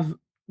 but I have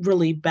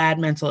really bad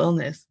mental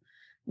illness.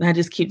 And I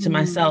just keep to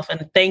myself.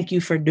 And thank you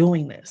for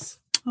doing this.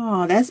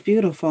 Oh, that's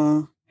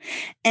beautiful.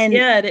 And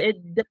yeah,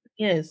 it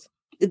definitely is.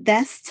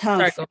 That's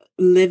tough.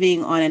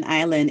 Living on an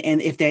island.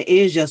 And if there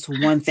is just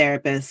one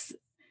therapist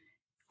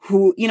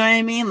who, you know what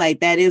I mean? Like,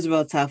 that is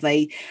real tough.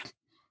 Like,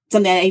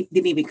 something I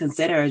didn't even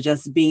consider,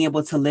 just being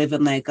able to live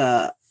in like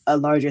a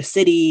larger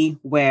city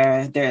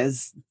where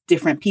there's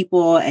different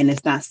people and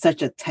it's not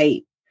such a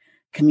tight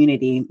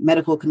community,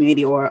 medical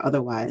community or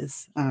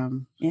otherwise.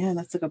 Yeah,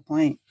 that's a good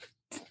point.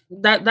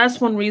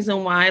 That's one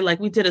reason why, like,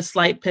 we did a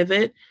slight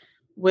pivot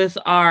with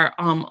our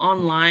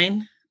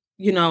online,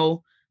 you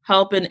know,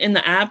 help. And in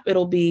the app,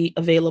 it'll be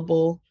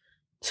available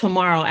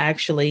tomorrow,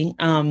 actually.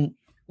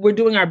 We're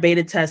doing our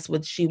beta test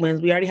with She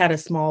Wins. We already had a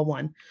small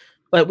one,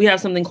 but we have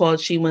something called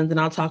She Wins, and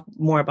I'll talk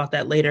more about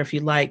that later if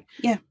you'd like.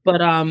 Yeah. But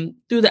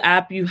through the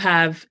app, you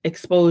have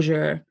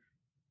exposure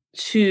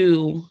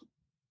to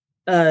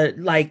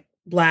like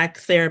Black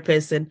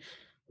therapists and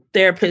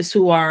therapists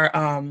who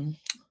are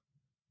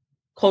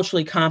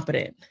culturally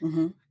competent.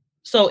 Mm-hmm.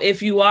 So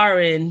if you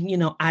are in, you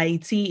know,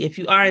 IET, if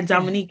you are in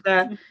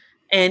Dominica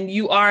and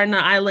you are in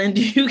the island,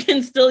 you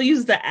can still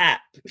use the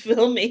app.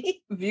 Feel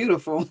me?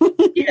 Beautiful.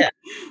 Yeah.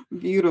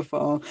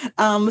 Beautiful.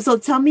 So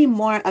tell me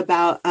more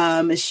about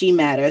She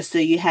Matters. So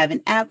you have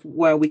an app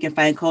where we can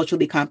find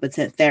culturally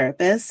competent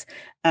therapists.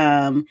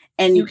 And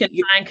you can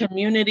find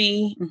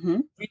community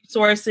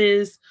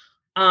resources.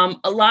 A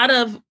lot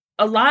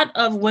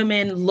of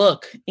women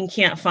look and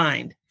can't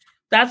find.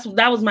 That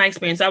was my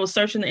experience. I was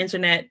searching the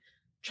internet,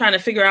 trying to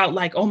figure out,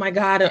 like, oh my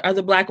God, are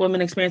other Black women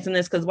experiencing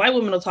this? Because white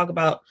women will talk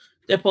about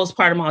their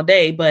postpartum all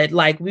day, but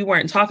like, we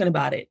weren't talking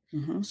about it.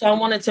 Mm-hmm. So I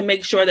wanted to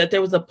make sure that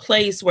there was a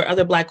place where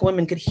other Black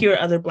women could hear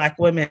other Black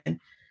women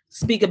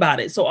speak about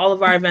it. So all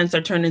of our events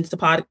are turned into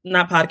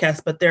not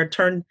podcasts, but they're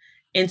turned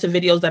into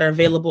videos that are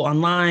available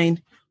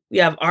online. We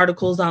have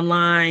articles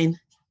online.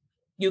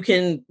 You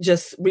can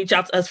just reach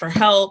out to us for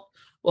help.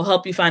 We'll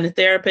help you find a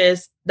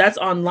therapist. That's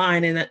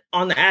online, and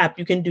on the app,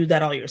 you can do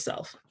that all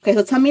yourself. Okay,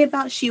 so tell me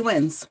about She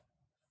Wins.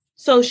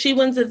 So She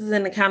Wins is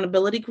an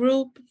accountability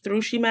group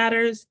through She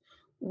Matters,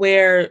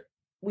 where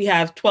we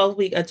have a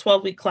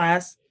 12-week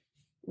class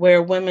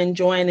where women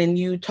join and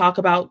you talk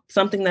about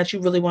something that you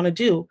really want to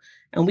do,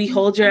 and we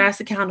hold your ass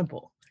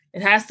accountable.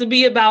 It has to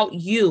be about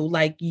you,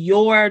 like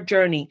your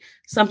journey,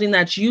 something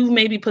that you've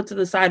maybe put to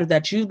the side or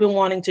that you've been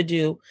wanting to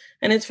do.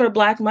 And it's for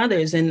Black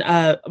mothers. And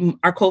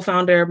our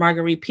co-founder,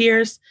 Marguerite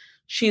Pierce,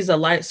 she's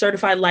a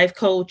certified life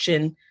coach,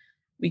 and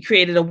we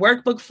created a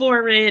workbook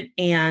for it.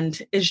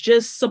 And it's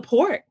just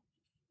support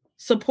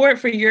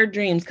for your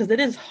dreams, because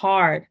it is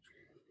hard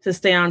to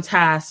stay on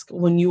task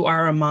when you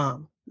are a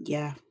mom.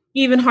 Yeah.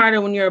 Even harder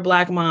when you're a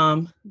Black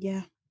mom.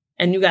 Yeah.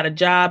 And you got a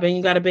job and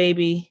you got a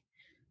baby.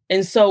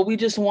 And so we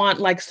just want,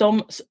 like,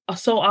 so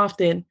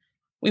often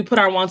we put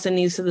our wants and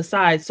needs to the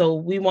side. So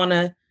we want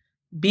to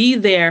be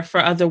there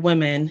for other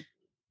women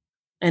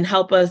and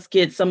help us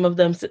get some of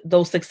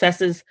those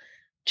successes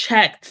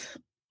checked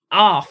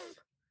off,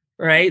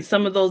 right?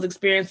 Some of those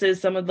experiences,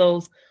 some of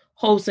those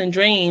hopes and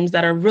dreams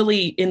that are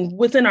really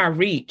within our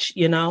reach,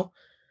 you know?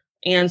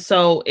 And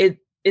so it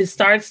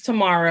starts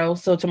tomorrow.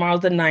 So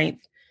tomorrow's the 9th.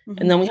 Mm-hmm.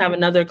 And then we have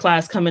another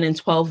class coming in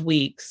 12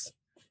 weeks.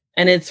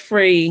 And it's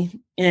free,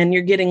 and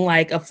you're getting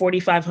like a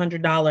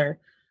 $4,500,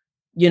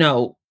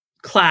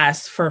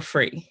 class for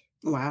free.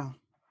 Wow.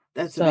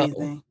 That's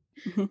amazing.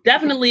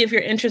 Definitely, if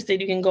you're interested,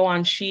 you can go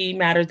on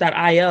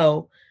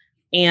shematters.io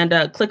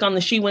and click on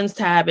the She Wins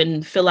tab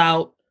and fill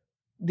out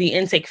the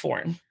intake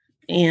form.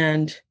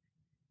 And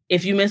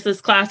if you miss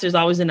this class, there's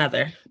always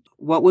another.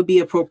 What would be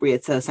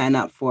appropriate to sign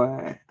up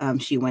for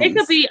She Wins? It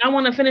could be, I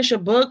want to finish a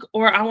book,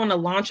 or I want to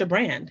launch a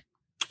brand.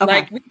 Okay.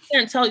 Like, we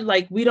can't tell you,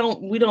 like, we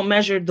don't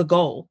measure the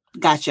goal.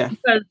 Gotcha.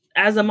 Because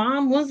as a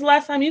mom, when's the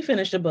last time you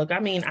finished a book? I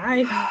mean,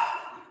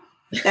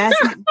 that's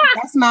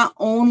my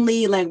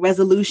only like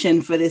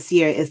resolution for this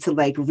year, is to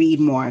like read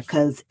more,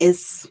 because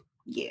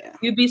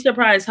you'd be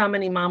surprised how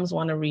many moms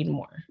want to read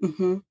more.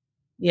 Mm-hmm.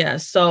 Yeah.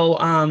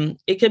 So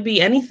it could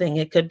be anything.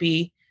 It could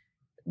be,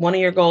 one of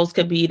your goals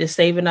could be to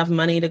save enough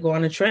money to go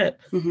on a trip.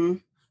 Mm-hmm.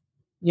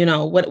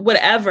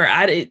 Whatever.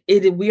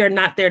 We are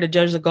not there to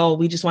judge the goal.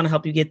 We just want to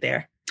help you get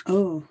there.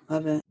 Oh,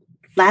 love it.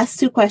 Last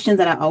 2 questions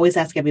that I always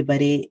ask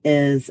everybody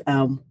is,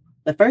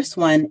 the first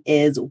one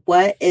is,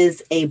 what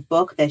is a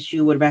book that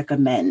you would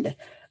recommend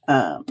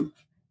to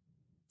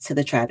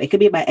the tribe? It could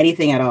be about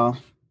anything at all.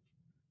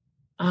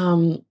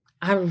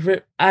 I've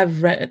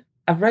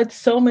read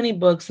so many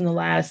books in the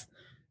last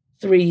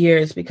 3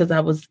 years because I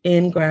was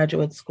in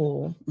graduate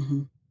school.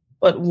 Mm-hmm.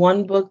 But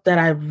one book that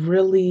I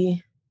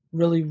really,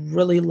 really,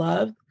 really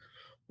loved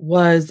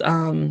was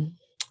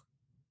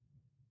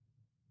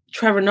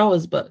Trevor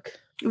Noah's book.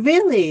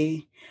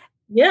 Really?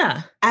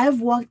 Yeah.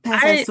 I've walked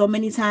past that so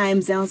many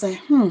times, and I was like,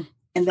 and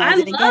then I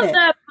didn't get it. I love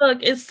that book.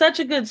 It's such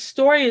a good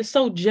story. It's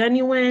so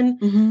genuine.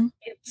 Mm-hmm.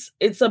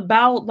 It's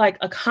about like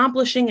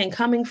accomplishing and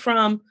coming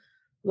from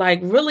like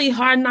really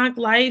hard knock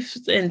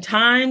lives and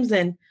times.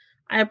 And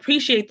I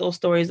appreciate those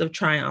stories of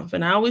triumph.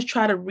 And I always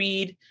try to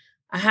read.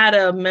 I had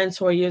a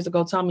mentor years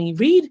ago tell me,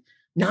 read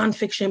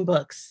nonfiction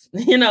books,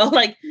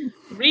 like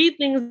read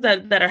things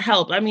that are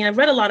help. I mean, I've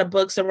read a lot of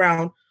books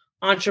around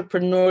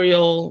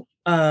entrepreneurial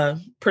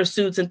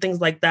pursuits and things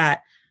like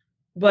that.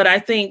 But I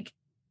think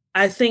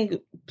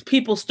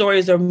people's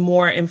stories are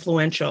more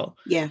influential.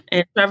 Yeah.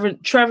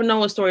 And Trevor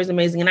Noah's story is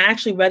amazing. And I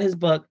actually read his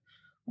book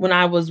when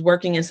I was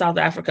working in South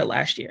Africa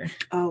last year.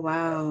 Oh,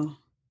 wow.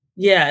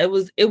 Yeah, it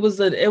was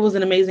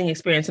an amazing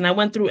experience. And I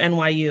went through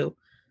NYU.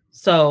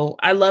 So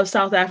I love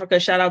South Africa.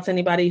 Shout out to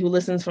anybody who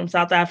listens from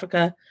South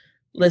Africa.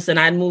 Listen,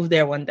 I'd move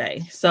there one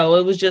day. So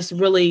it was just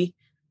really,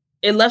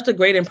 it left a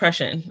great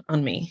impression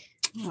on me.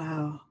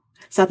 Wow.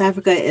 South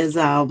Africa is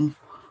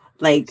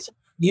like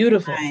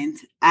beautiful.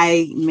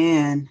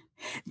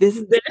 This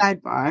is a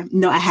sidebar.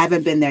 No, I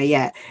haven't been there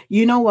yet.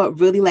 You know what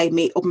really like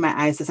made open my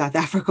eyes to South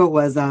Africa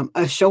was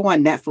a show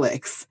on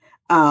Netflix.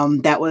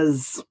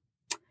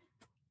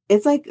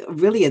 It's like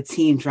really a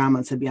teen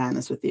drama, to be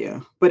honest with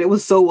you. But it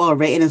was so well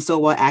written and so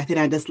well acted.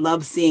 I just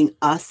love seeing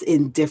us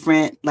in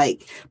different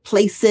like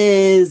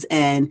places.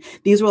 And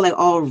these were like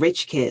all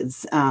rich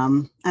kids.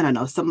 I don't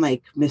know, some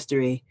like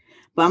mystery.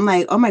 But I'm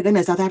like, oh my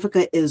goodness, South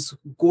Africa is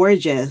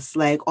gorgeous.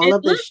 Like all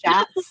of the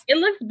shots. It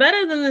looks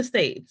better than the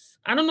States.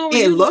 I don't know.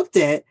 It looked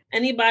it.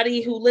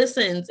 Anybody who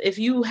listens, if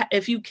you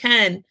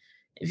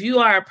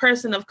are a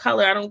person of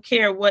color, I don't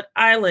care what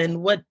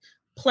island, what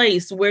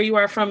place, where you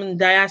are from in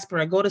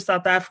diaspora, go to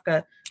South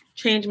Africa,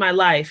 change my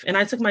life. And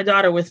I took my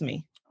daughter with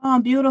me.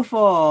 Oh,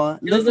 beautiful.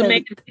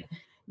 Listen,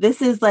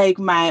 this is like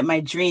my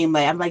dream.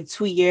 Like I'm like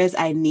 2 years.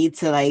 I need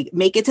to like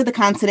make it to the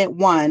continent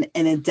one,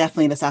 and then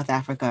definitely to South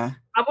Africa.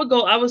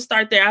 I would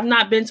start there. I've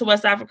not been to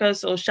West Africa,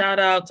 so shout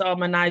out to all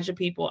my Niger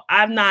people.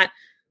 I've not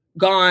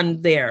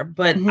gone there,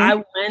 but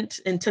I went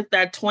and took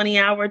that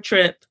 20-hour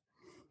trip.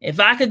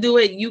 If I could do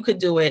it, you could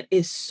do it.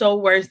 It's so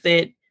worth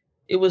it.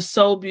 It was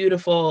so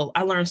beautiful.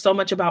 I learned so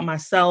much about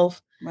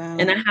myself. Wow.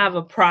 And I have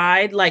a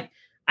pride. Like,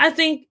 I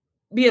think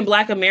being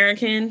Black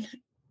American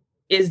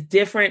is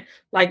different.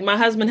 Like my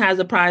husband has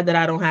a pride that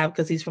I don't have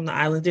because he's from the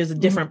islands. There's a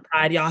different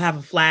pride. Y'all have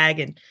a flag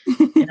and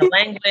a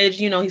language,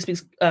 you know, he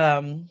speaks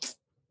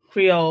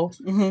Creole.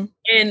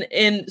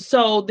 And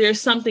so there's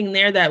something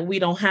there that we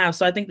don't have.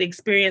 So I think the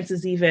experience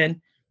is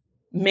even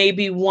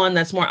maybe one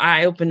that's more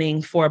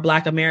eye-opening for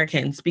Black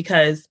Americans,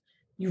 because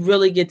you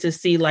really get to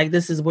see like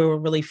this is where we're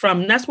really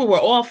from. And that's where we're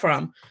all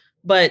from.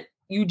 But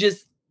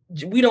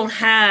we don't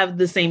have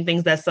the same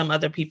things that some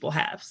other people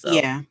have. So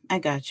yeah, I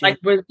got you. Like,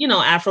 you know,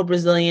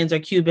 Afro-Brazilians or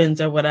Cubans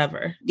or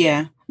whatever.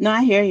 Yeah, no,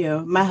 I hear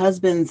you. My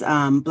husband's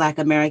Black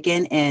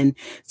American, and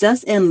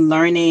just in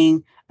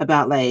learning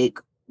about like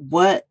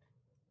what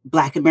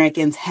Black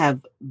Americans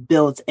have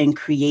built and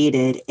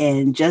created,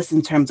 and just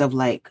in terms of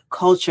like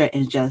culture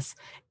and just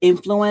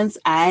influence,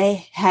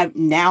 I have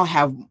more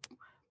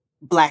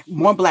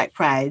Black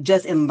pride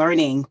just in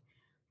learning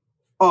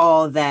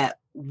all that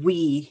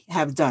we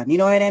have done. You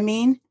know what I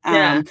mean?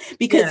 Yeah.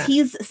 Because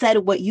he's said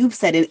what you've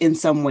said in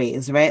some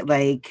ways, right?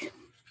 Like,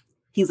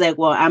 he's like,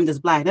 well, I'm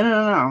just Black.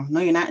 No,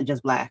 you're not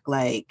just Black.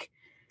 Like,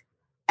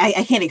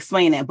 I can't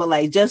explain it, but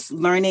like just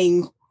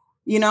learning,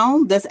 you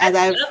know, this as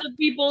other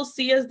people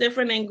see us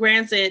different. And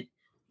granted,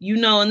 you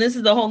know, and this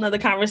is a whole nother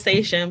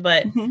conversation,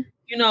 but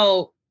you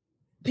know,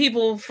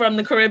 people from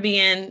the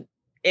Caribbean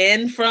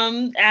and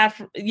from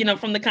you know,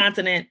 from the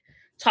continent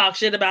talk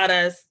shit about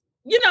us,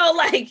 you know,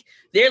 like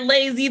they're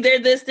lazy, they're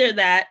this, they're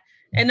that.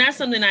 And that's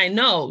something I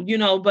know, you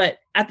know, but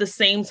at the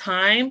same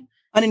time,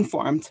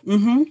 uninformed.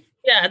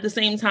 Yeah. At the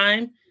same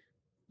time,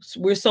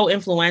 we're so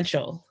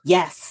influential.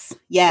 Yes.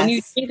 When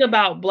you think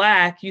about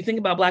Black, you think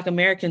about Black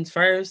Americans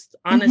first,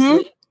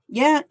 honestly.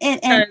 Yeah.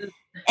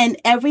 And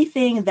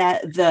everything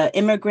that the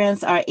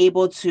immigrants are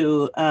able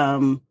to,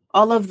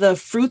 all of the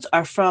fruits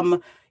are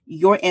from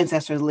your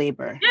ancestors'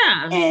 labor.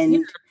 Yeah.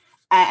 And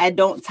I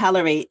don't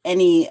tolerate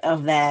any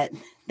of that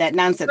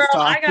nonsense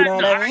talk. I got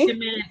an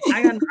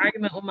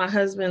argument with my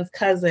husband's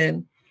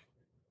cousin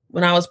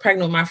when I was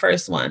pregnant with my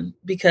first one,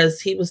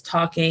 because he was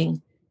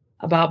talking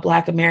about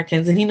Black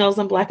Americans, and he knows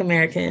I'm Black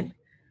American.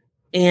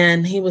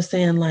 And he was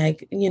saying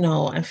like, you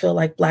know, I feel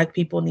like Black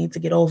people need to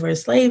get over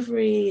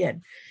slavery.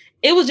 And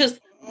it was just,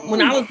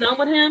 when I was done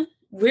with him,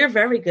 we're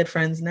very good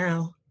friends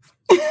now.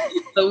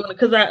 So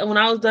when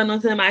I was done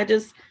with him,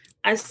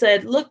 I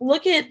said,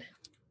 look at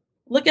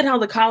how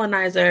the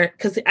colonizer,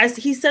 because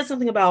he said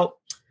something about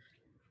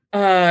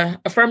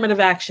affirmative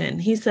action.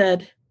 He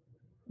said,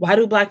 why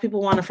do Black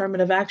people want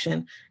affirmative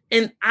action?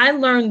 And I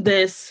learned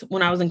this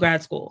when I was in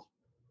grad school.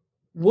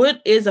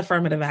 What is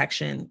affirmative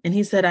action? And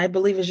he said, I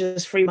believe it's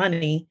just free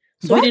money.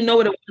 So he didn't know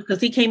what it was because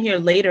he came here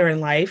later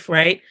in life,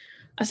 right?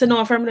 I said, no,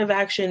 affirmative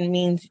action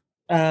means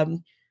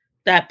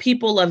that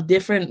people of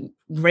different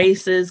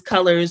races,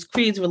 colors,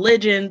 creeds,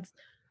 religions,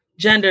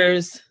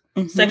 genders,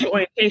 sexual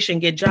orientation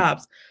get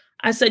jobs.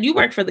 I said, you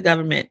work for the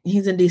government.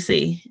 He's in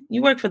DC.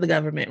 You work for the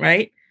government,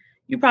 right?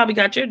 You probably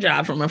got your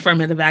job from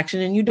affirmative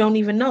action and you don't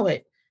even know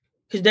it,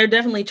 because they're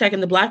definitely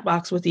checking the black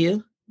box with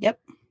you. Yep.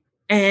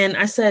 And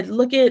I said,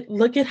 look at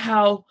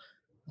how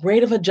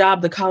great of a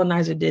job the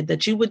colonizer did,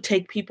 that you would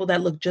take people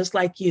that look just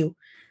like you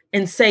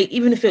and say,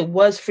 even if it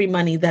was free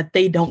money, that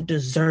they don't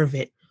deserve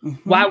it.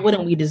 Why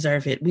wouldn't we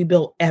deserve it? We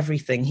built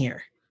everything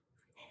here.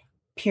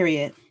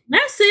 Period.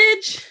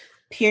 Message.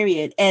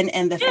 Period. And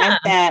the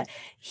fact that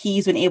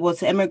he's been able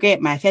to immigrate,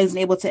 my family's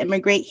been able to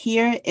immigrate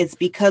here, it's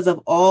because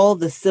of all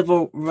the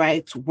civil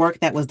rights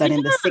work that was done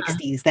in the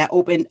 60s that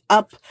opened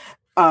up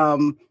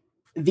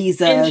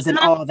visas and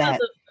all that.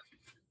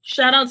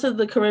 Shout out to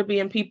the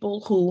Caribbean people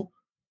who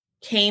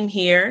came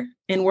here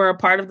and were a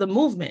part of the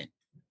movement.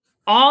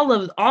 All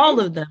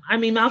of them. I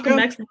mean, Malcolm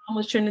X's mom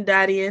was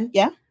Trinidadian.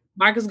 Yeah.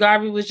 Marcus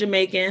Garvey was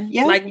Jamaican.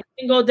 Yeah. Like, we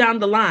can go down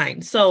the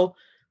line. So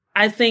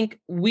I think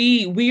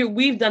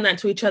we've done that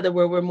to each other,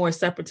 where we're more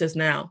separatist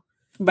now.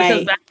 Right.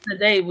 Because back in the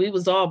day, we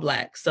was all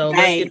black. So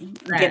let's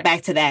get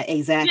back to that.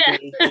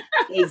 Exactly. Yeah.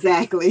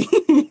 Exactly.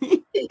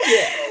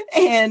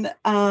 And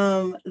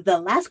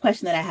the last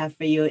question that I have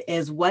for you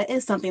is, what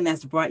is something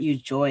that's brought you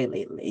joy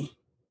lately?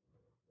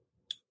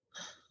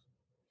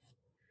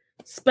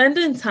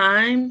 Spending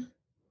time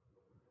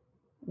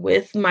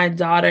with my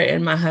daughter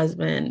and my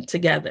husband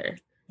together.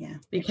 Yeah.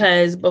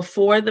 Because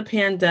before the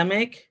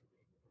pandemic,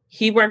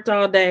 he worked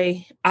all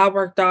day, I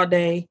worked all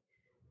day.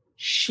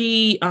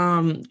 She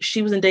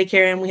was in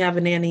daycare and we have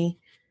a nanny.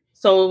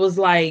 So it was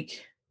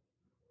like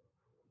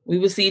we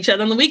would see each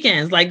other on the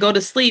weekends, like go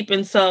to sleep.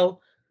 And so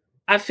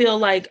I feel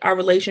like our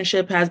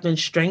relationship has been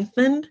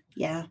strengthened.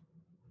 Yeah.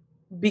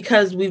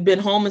 Because we've been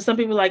home, and some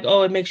people are like,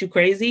 oh, it makes you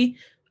crazy.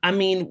 I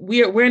mean,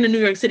 we're in a New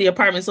York City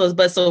apartment, so it's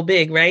but so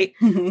big, right?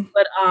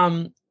 But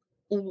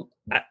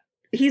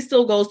he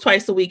still goes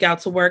twice a week out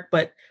to work,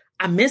 but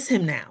I miss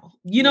him now.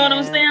 You know what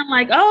I'm saying?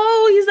 Like,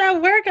 oh, he's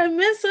at work. I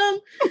miss him.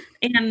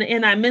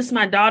 And I miss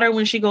my daughter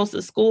when she goes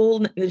to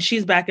school, and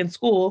she's back in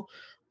school.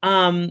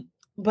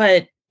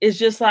 But it's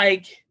just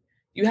like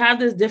you have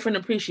this different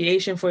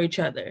appreciation for each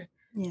other.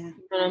 Yeah.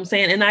 You know what I'm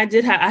saying? And I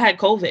had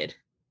COVID.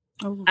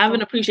 Oh, I have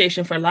an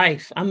appreciation for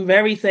life. I'm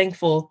very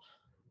thankful.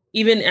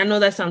 Even, I know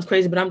that sounds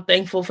crazy, but I'm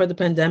thankful for the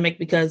pandemic,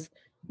 because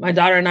my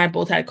daughter and I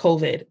both had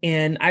COVID,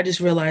 and I just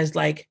realized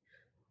like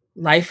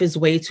life is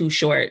way too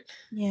short.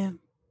 Yeah.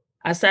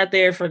 I sat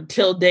there for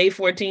till day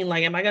 14,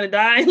 like, am I going to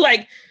die?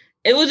 Like,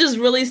 it was just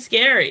really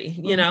scary,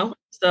 you know?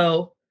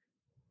 So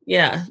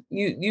yeah,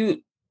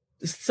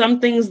 some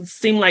things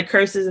seem like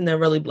curses and they're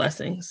really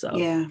blessings. So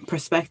yeah,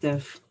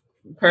 perspective.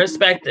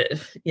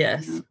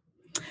 Yes. Yeah.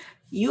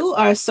 You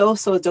are so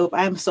dope.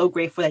 I'm so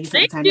grateful that you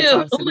took the time to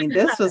talk to me.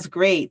 This was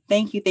great.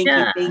 Thank you.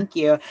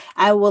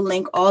 I will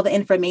link all the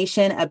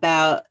information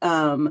about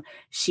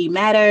She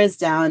Matters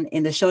down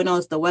in the show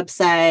notes, the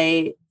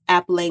website,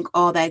 app link,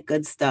 all that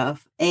good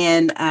stuff.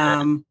 And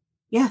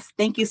yes,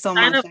 thank you so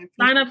much.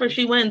 Sign up for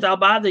She Wins. I'll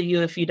bother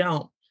you if you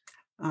don't.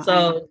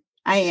 So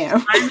I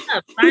am.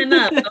 Sign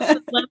up. Go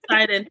to the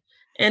website,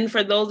 and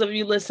for those of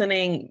you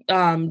listening,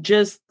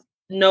 just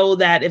know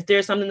that if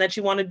there's something that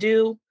you want to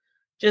do,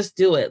 just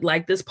do it.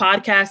 Like, this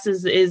podcast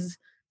is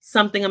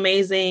something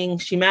amazing.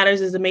 She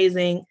Matters is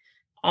amazing.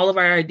 All of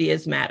our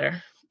ideas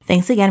matter.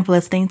 Thanks again for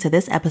listening to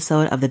this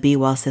episode of the Be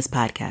Well Sis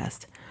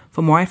podcast.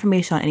 For more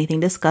information on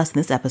anything discussed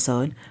in this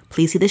episode,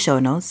 please see the show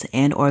notes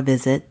and or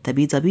visit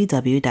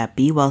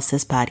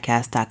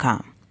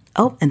www.bewellsispodcast.com.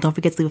 Oh, and don't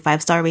forget to leave a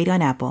 5-star rating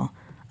on Apple.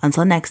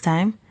 Until next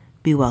time,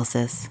 be well,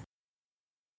 sis.